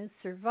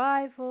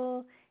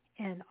 survival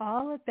and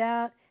all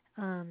about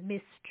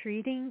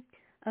mistreating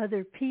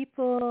other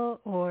people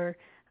or,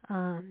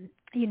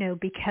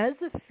 because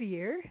of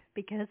fear,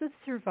 because of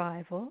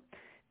survival,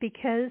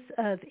 because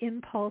of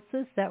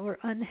impulses that were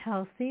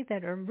unhealthy,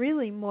 that are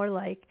really more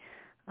like,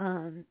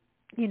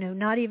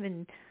 not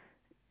even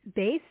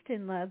based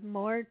in love,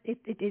 more,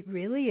 it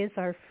really is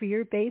our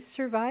fear-based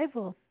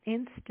survival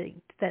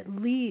instinct that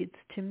leads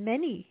to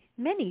many,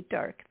 many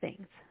dark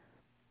things.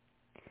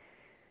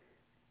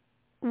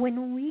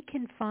 When we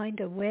can find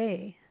a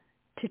way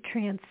to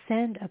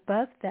transcend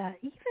above that,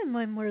 even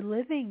when we're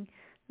living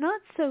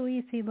not so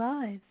easy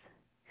lives,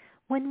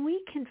 when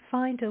we can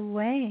find a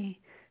way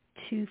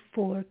to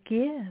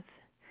forgive,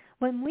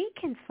 when we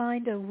can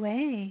find a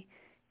way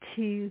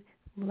to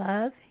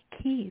love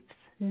keeps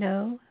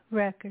no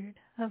record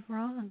of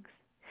wrongs,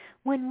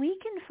 when we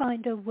can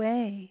find a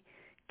way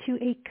to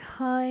a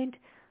kind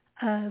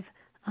of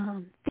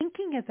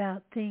thinking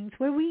about things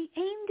where we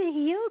aim to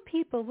heal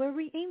people, where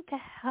we aim to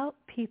help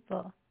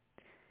people.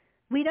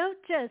 We don't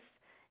just,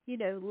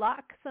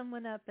 lock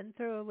someone up and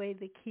throw away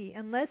the key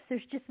unless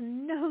there's just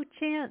no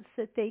chance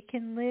that they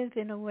can live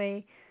in a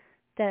way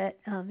that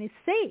is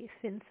safe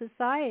in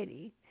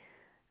society.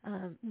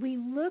 We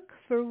look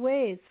for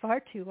ways far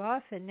too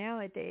often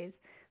nowadays.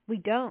 We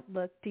don't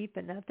look deep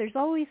enough. There's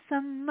always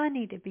some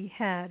money to be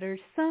had or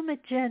some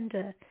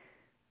agenda.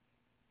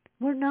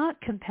 We're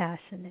not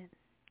compassionate.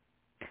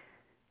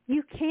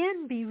 You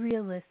can be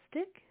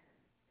realistic.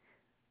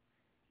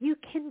 You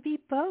can be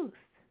both.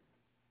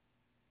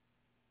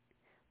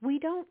 We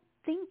don't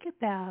think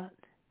about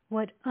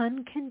what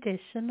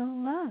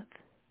unconditional love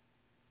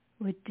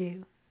would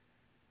do.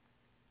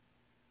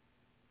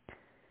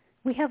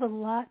 We have a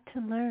lot to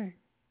learn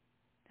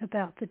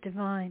about the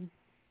divine.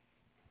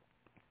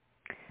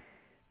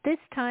 This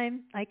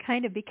time,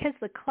 because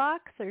the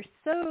clocks are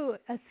so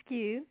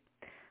askew,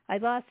 I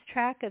lost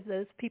track of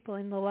those people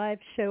in the live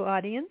show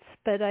audience,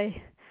 but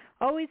I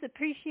always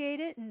appreciate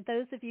it. And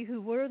those of you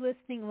who were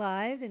listening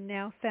live and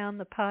now found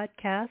the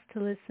podcast to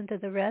listen to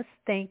the rest,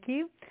 thank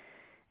you.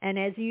 And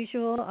as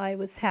usual, I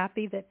was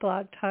happy that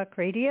Blog Talk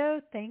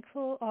Radio,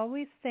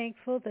 always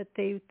thankful that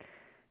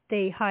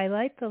they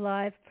highlight the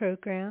live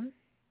program.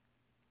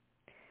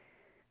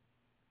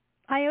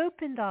 I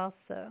opened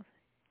also.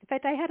 In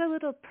fact, I had a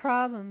little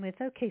problem with,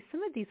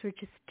 some of these were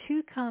just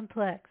too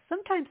complex.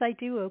 Sometimes I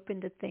do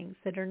open to things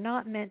that are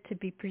not meant to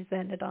be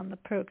presented on the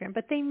program,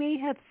 but they may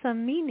have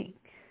some meaning.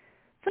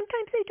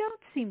 Sometimes they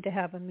don't seem to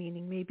have a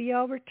meaning. Maybe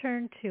I'll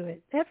return to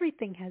it.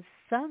 Everything has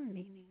some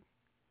meaning.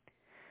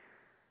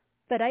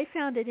 But I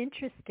found it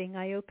interesting.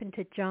 I opened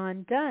to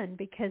John Donne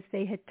because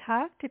they had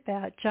talked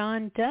about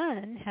John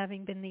Donne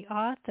having been the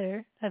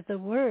author of the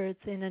words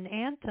in an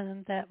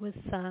anthem that was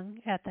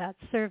sung at that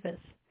service.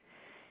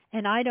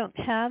 And I don't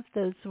have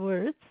those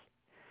words,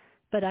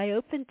 but I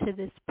opened to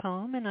this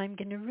poem and I'm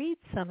going to read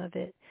some of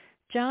it.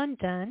 John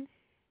Donne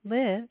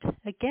lived,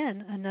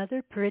 again,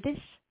 another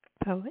British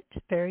poet,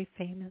 very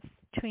famous,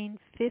 between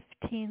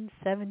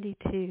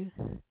 1572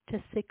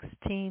 to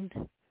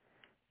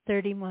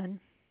 1631.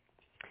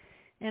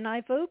 And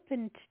I've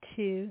opened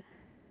to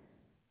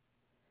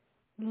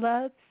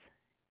Love's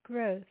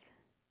Growth.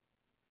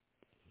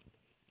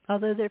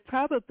 Although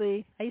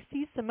I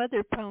see some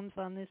other poems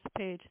on this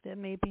page that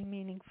may be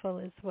meaningful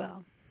as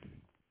well.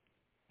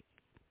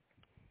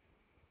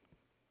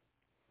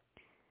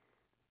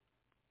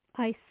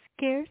 I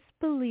scarce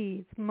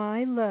believe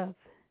my love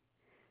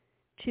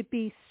to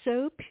be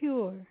so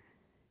pure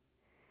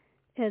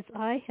as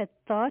I had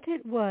thought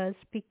it was,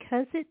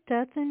 because it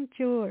doth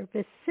endure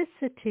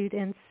vicissitude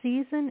and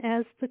season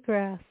as the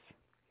grass.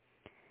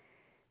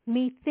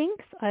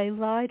 Methinks I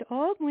lied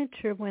all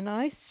winter when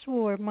I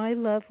swore my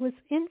love was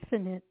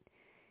infinite,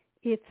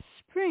 if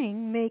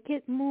spring make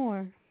it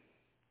more.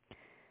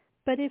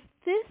 But if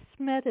this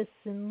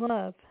medicine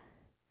love,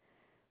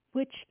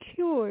 which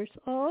cures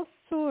all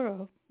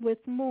sorrow with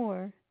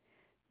more,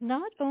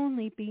 not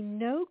only be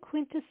no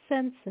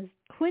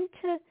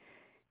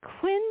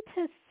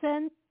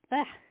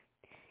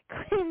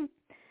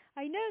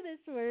I know this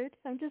word,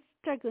 I'm just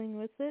struggling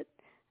with it,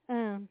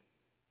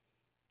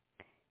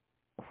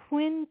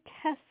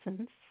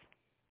 quintessence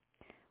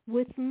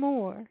with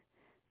more,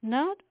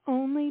 not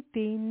only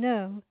be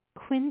no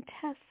quintessence,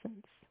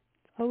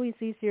 it's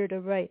always easier to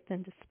write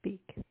than to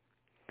speak,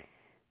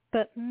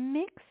 but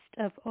mixed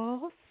of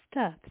all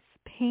stuffs,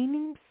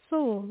 paining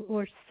soul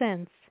or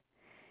sense,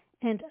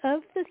 and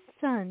of the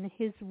sun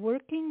his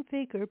working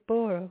vigor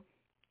borrow,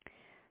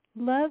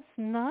 love's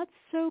not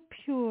so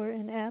pure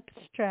and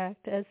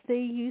abstract as they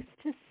used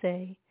to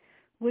say,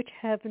 which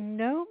have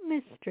no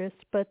mistress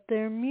but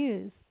their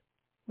muse,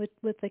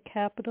 with a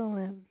capital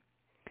M.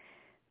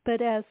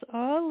 But as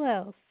all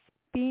else,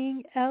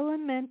 being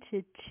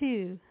elemented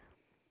too,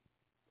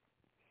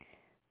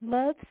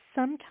 Love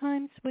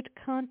sometimes would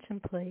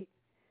contemplate,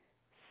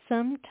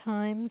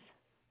 sometimes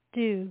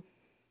do,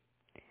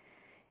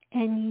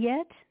 and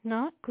yet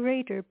not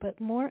greater but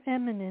more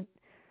eminent,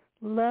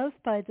 love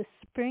by the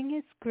spring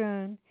is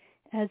grown,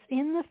 as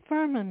in the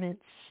firmament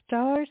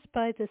stars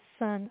by the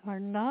sun are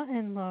not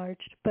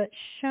enlarged but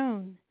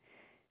shown,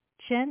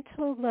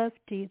 gentle love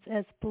deeds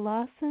as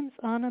blossoms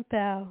on a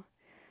bough,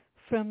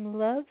 from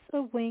love's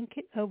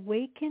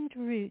awakened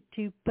root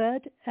do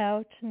bud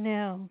out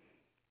now.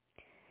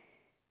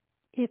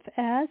 If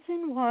as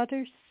in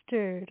water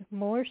stirred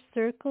more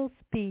circles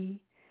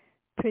be,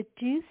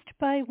 produced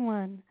by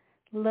one,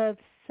 love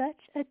such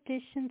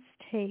additions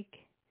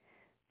take,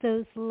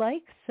 those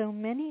like so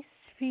many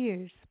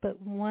spheres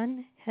but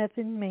one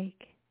heaven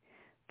make,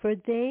 for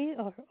they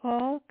are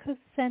all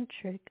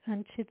concentric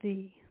unto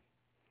thee.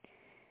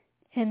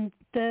 And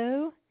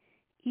though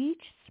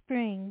each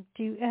spring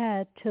do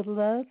add to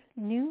love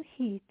new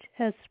heat,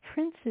 as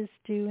princes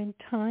do in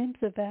times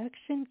of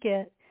action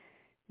get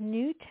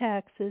new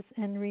taxes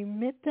and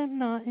remit them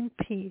not in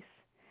peace,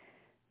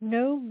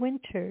 no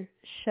winter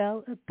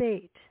shall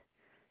abate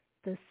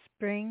the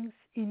spring's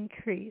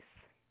increase.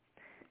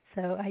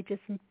 So I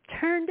just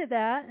turned to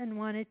that and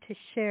wanted to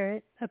share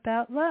it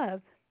about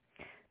love.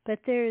 But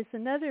there is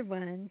another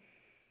one,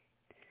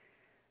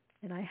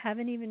 and I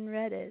haven't even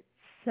read it.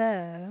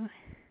 So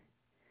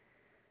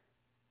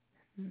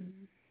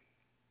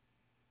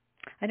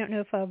I don't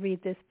know if I'll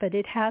read this, but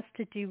it has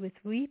to do with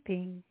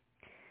weeping,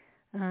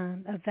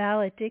 a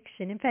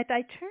valediction. In fact,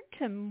 I turned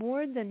to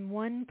more than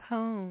one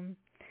poem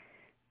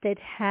that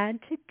had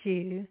to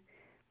do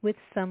with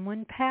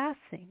someone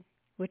passing,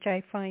 which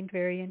I find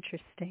very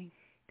interesting.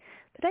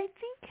 But I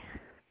think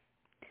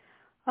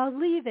I'll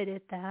leave it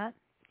at that,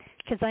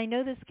 because I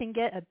know this can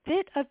get a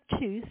bit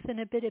obtuse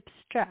and a bit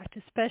abstract,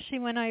 especially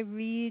when I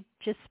read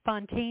just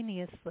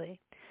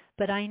spontaneously.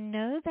 But I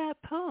know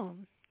that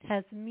poem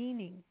has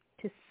meaning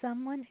to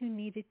someone who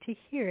needed to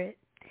hear it.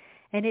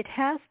 And it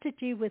has to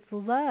do with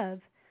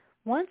love.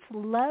 Once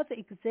love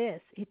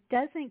exists, it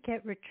doesn't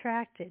get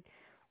retracted.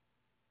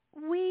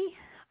 We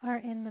are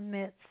in the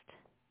midst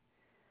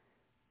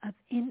of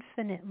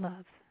infinite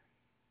love.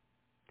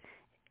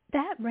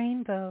 That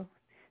rainbow,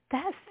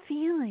 that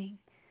feeling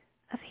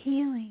of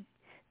healing,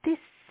 this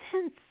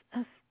sense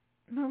of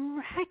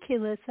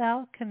miraculous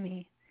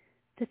alchemy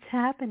that's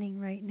happening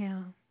right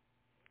now.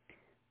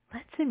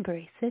 Let's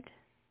embrace it.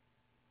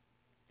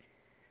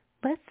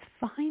 Let's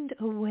find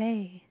a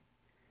way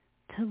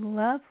to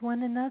love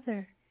one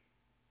another.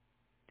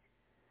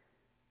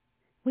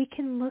 We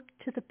can look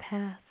to the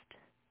past,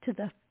 to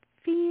the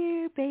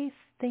fear-based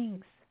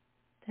things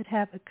that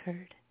have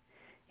occurred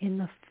in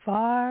the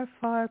far,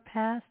 far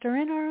past, or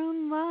in our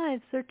own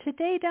lives, or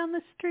today down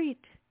the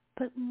street.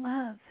 But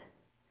love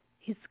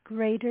is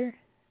greater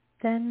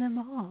than them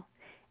all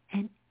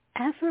and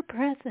ever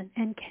present,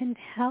 and can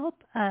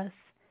help us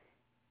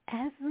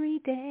every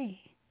day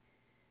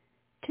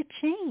to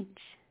change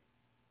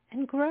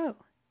and grow.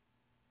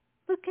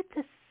 Look at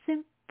the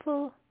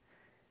simple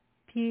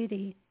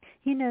beauty.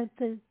 You know,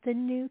 the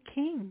new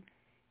king.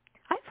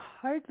 I've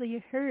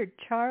hardly heard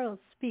Charles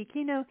speak.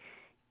 You know,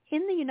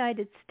 in the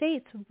United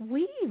States,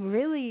 we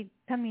really,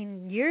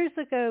 years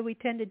ago we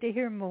tended to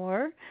hear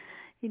more,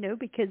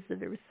 because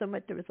there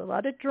was a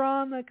lot of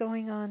drama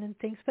going on and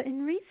things. But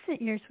in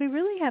recent years, we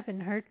really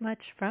haven't heard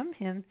much from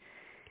him.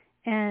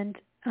 And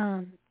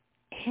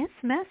his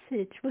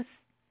message was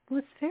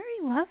very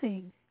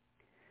loving,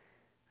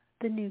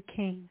 the new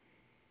king.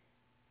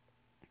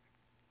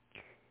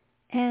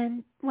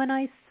 And when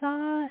I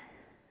saw,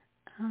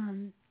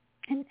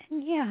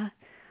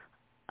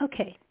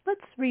 okay,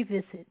 let's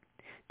revisit.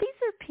 These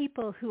are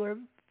people who are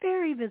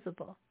very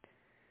visible,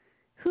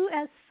 who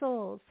as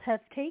souls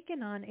have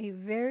taken on a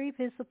very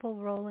visible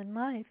role in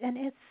life, and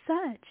as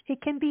such,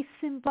 it can be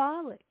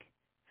symbolic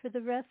for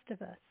the rest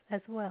of us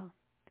as well.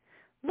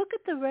 Look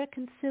at the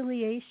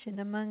reconciliation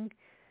among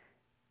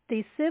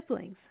these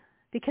siblings,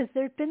 because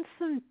there had been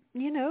some,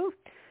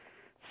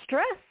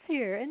 stress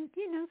here, and,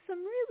 some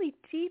really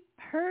deep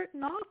hurt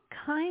and all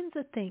kinds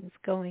of things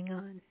going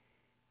on.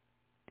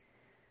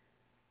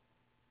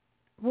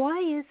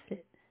 Why is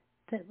it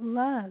that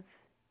love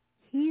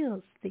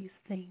heals these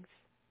things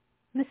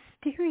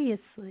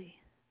mysteriously?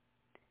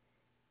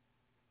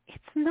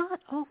 It's not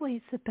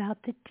always about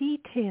the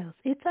details.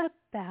 It's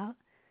about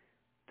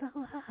the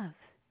love.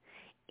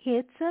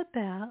 It's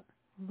about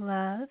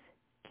love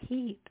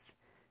keeps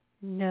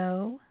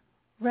no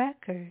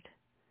record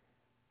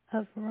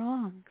of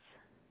wrongs.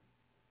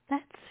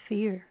 That's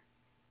fear.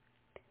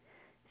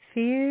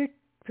 Fear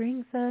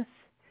brings us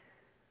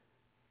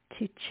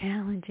to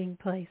challenging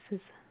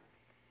places.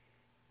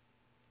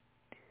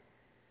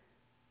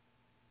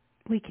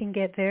 We can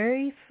get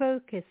very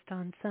focused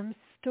on some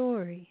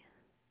story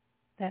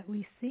that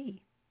we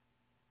see.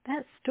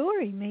 That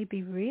story may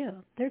be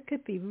real. There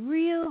could be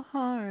real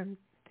harm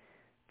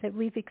that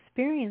we've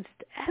experienced.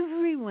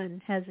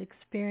 Everyone has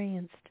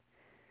experienced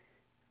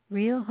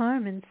real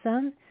harm, and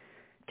some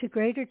to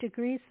greater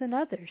degrees than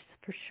others,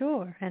 for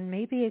sure, and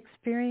maybe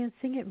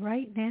experiencing it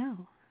right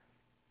now.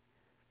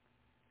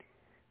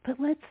 But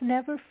let's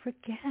never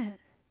forget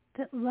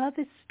that love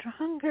is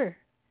stronger.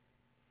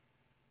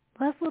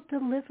 Love will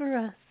deliver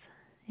us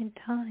in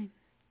time.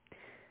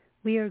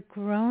 We are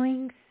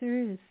growing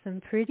through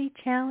some pretty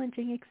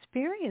challenging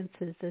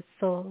experiences as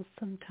souls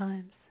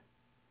sometimes.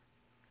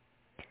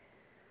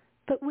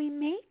 But we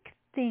make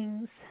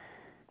things,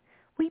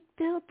 we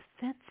build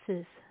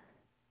fences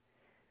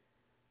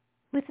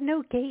with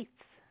no gates.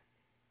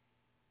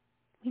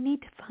 We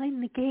need to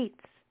find the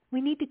gates.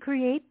 We need to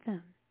create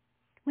them.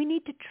 We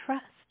need to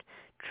trust.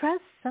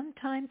 Trust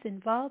sometimes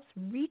involves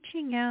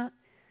reaching out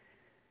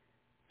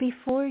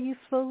before you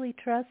fully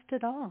trust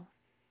at all.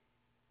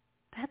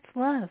 That's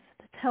love.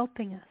 That's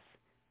helping us.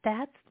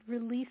 That's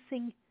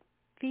releasing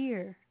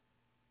fear.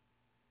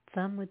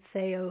 Some would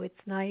say, oh, it's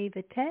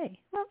naivete.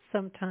 Well,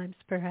 sometimes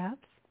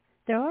perhaps.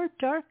 There are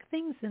dark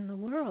things in the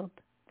world,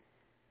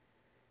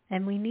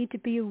 and we need to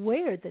be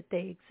aware that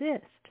they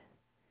exist.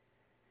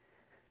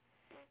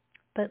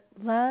 But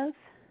love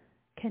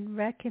can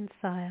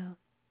reconcile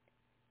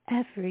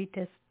every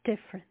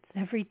difference,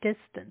 every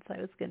distance, I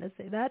was going to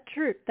say.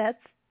 That's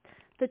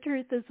the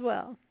truth as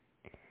well.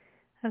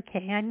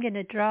 Okay, I'm going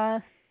to draw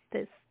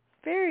this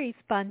very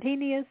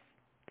spontaneous,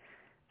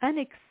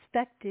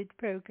 unexpected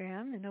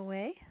program, in a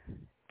way,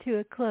 to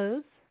a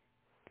close.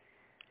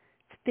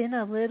 It's been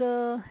a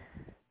little,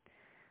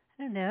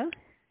 I don't know,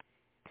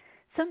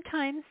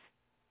 sometimes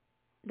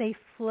they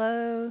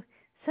flow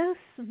so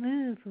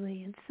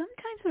smoothly, and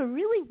sometimes we're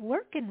really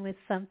working with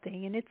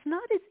something, and it's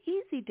not as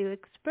easy to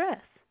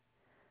express.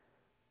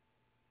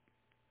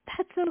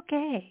 That's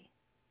okay.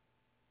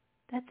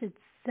 That's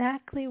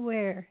exactly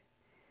where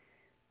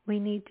we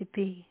need to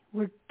be.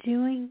 We're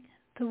doing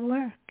the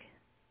work.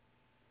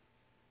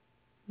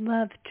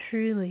 Love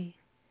truly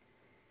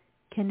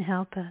can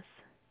help us.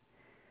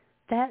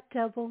 That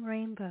double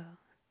rainbow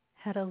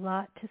had a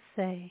lot to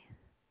say.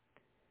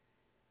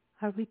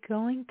 Are we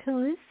going to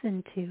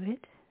listen to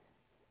it?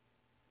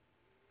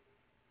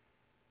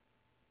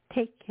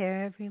 Take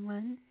care,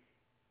 everyone.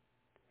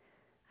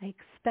 I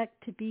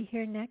expect to be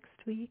here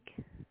next week.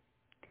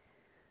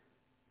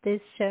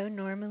 This show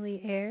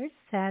normally airs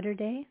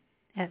Saturday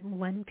at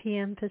 1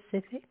 p.m.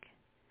 Pacific,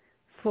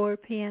 4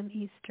 p.m.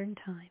 Eastern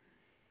Time.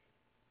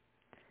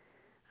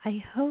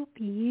 I hope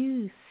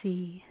you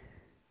see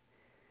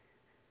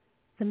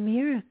the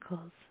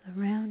miracles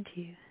around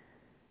you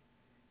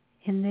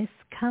in this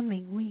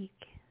coming week.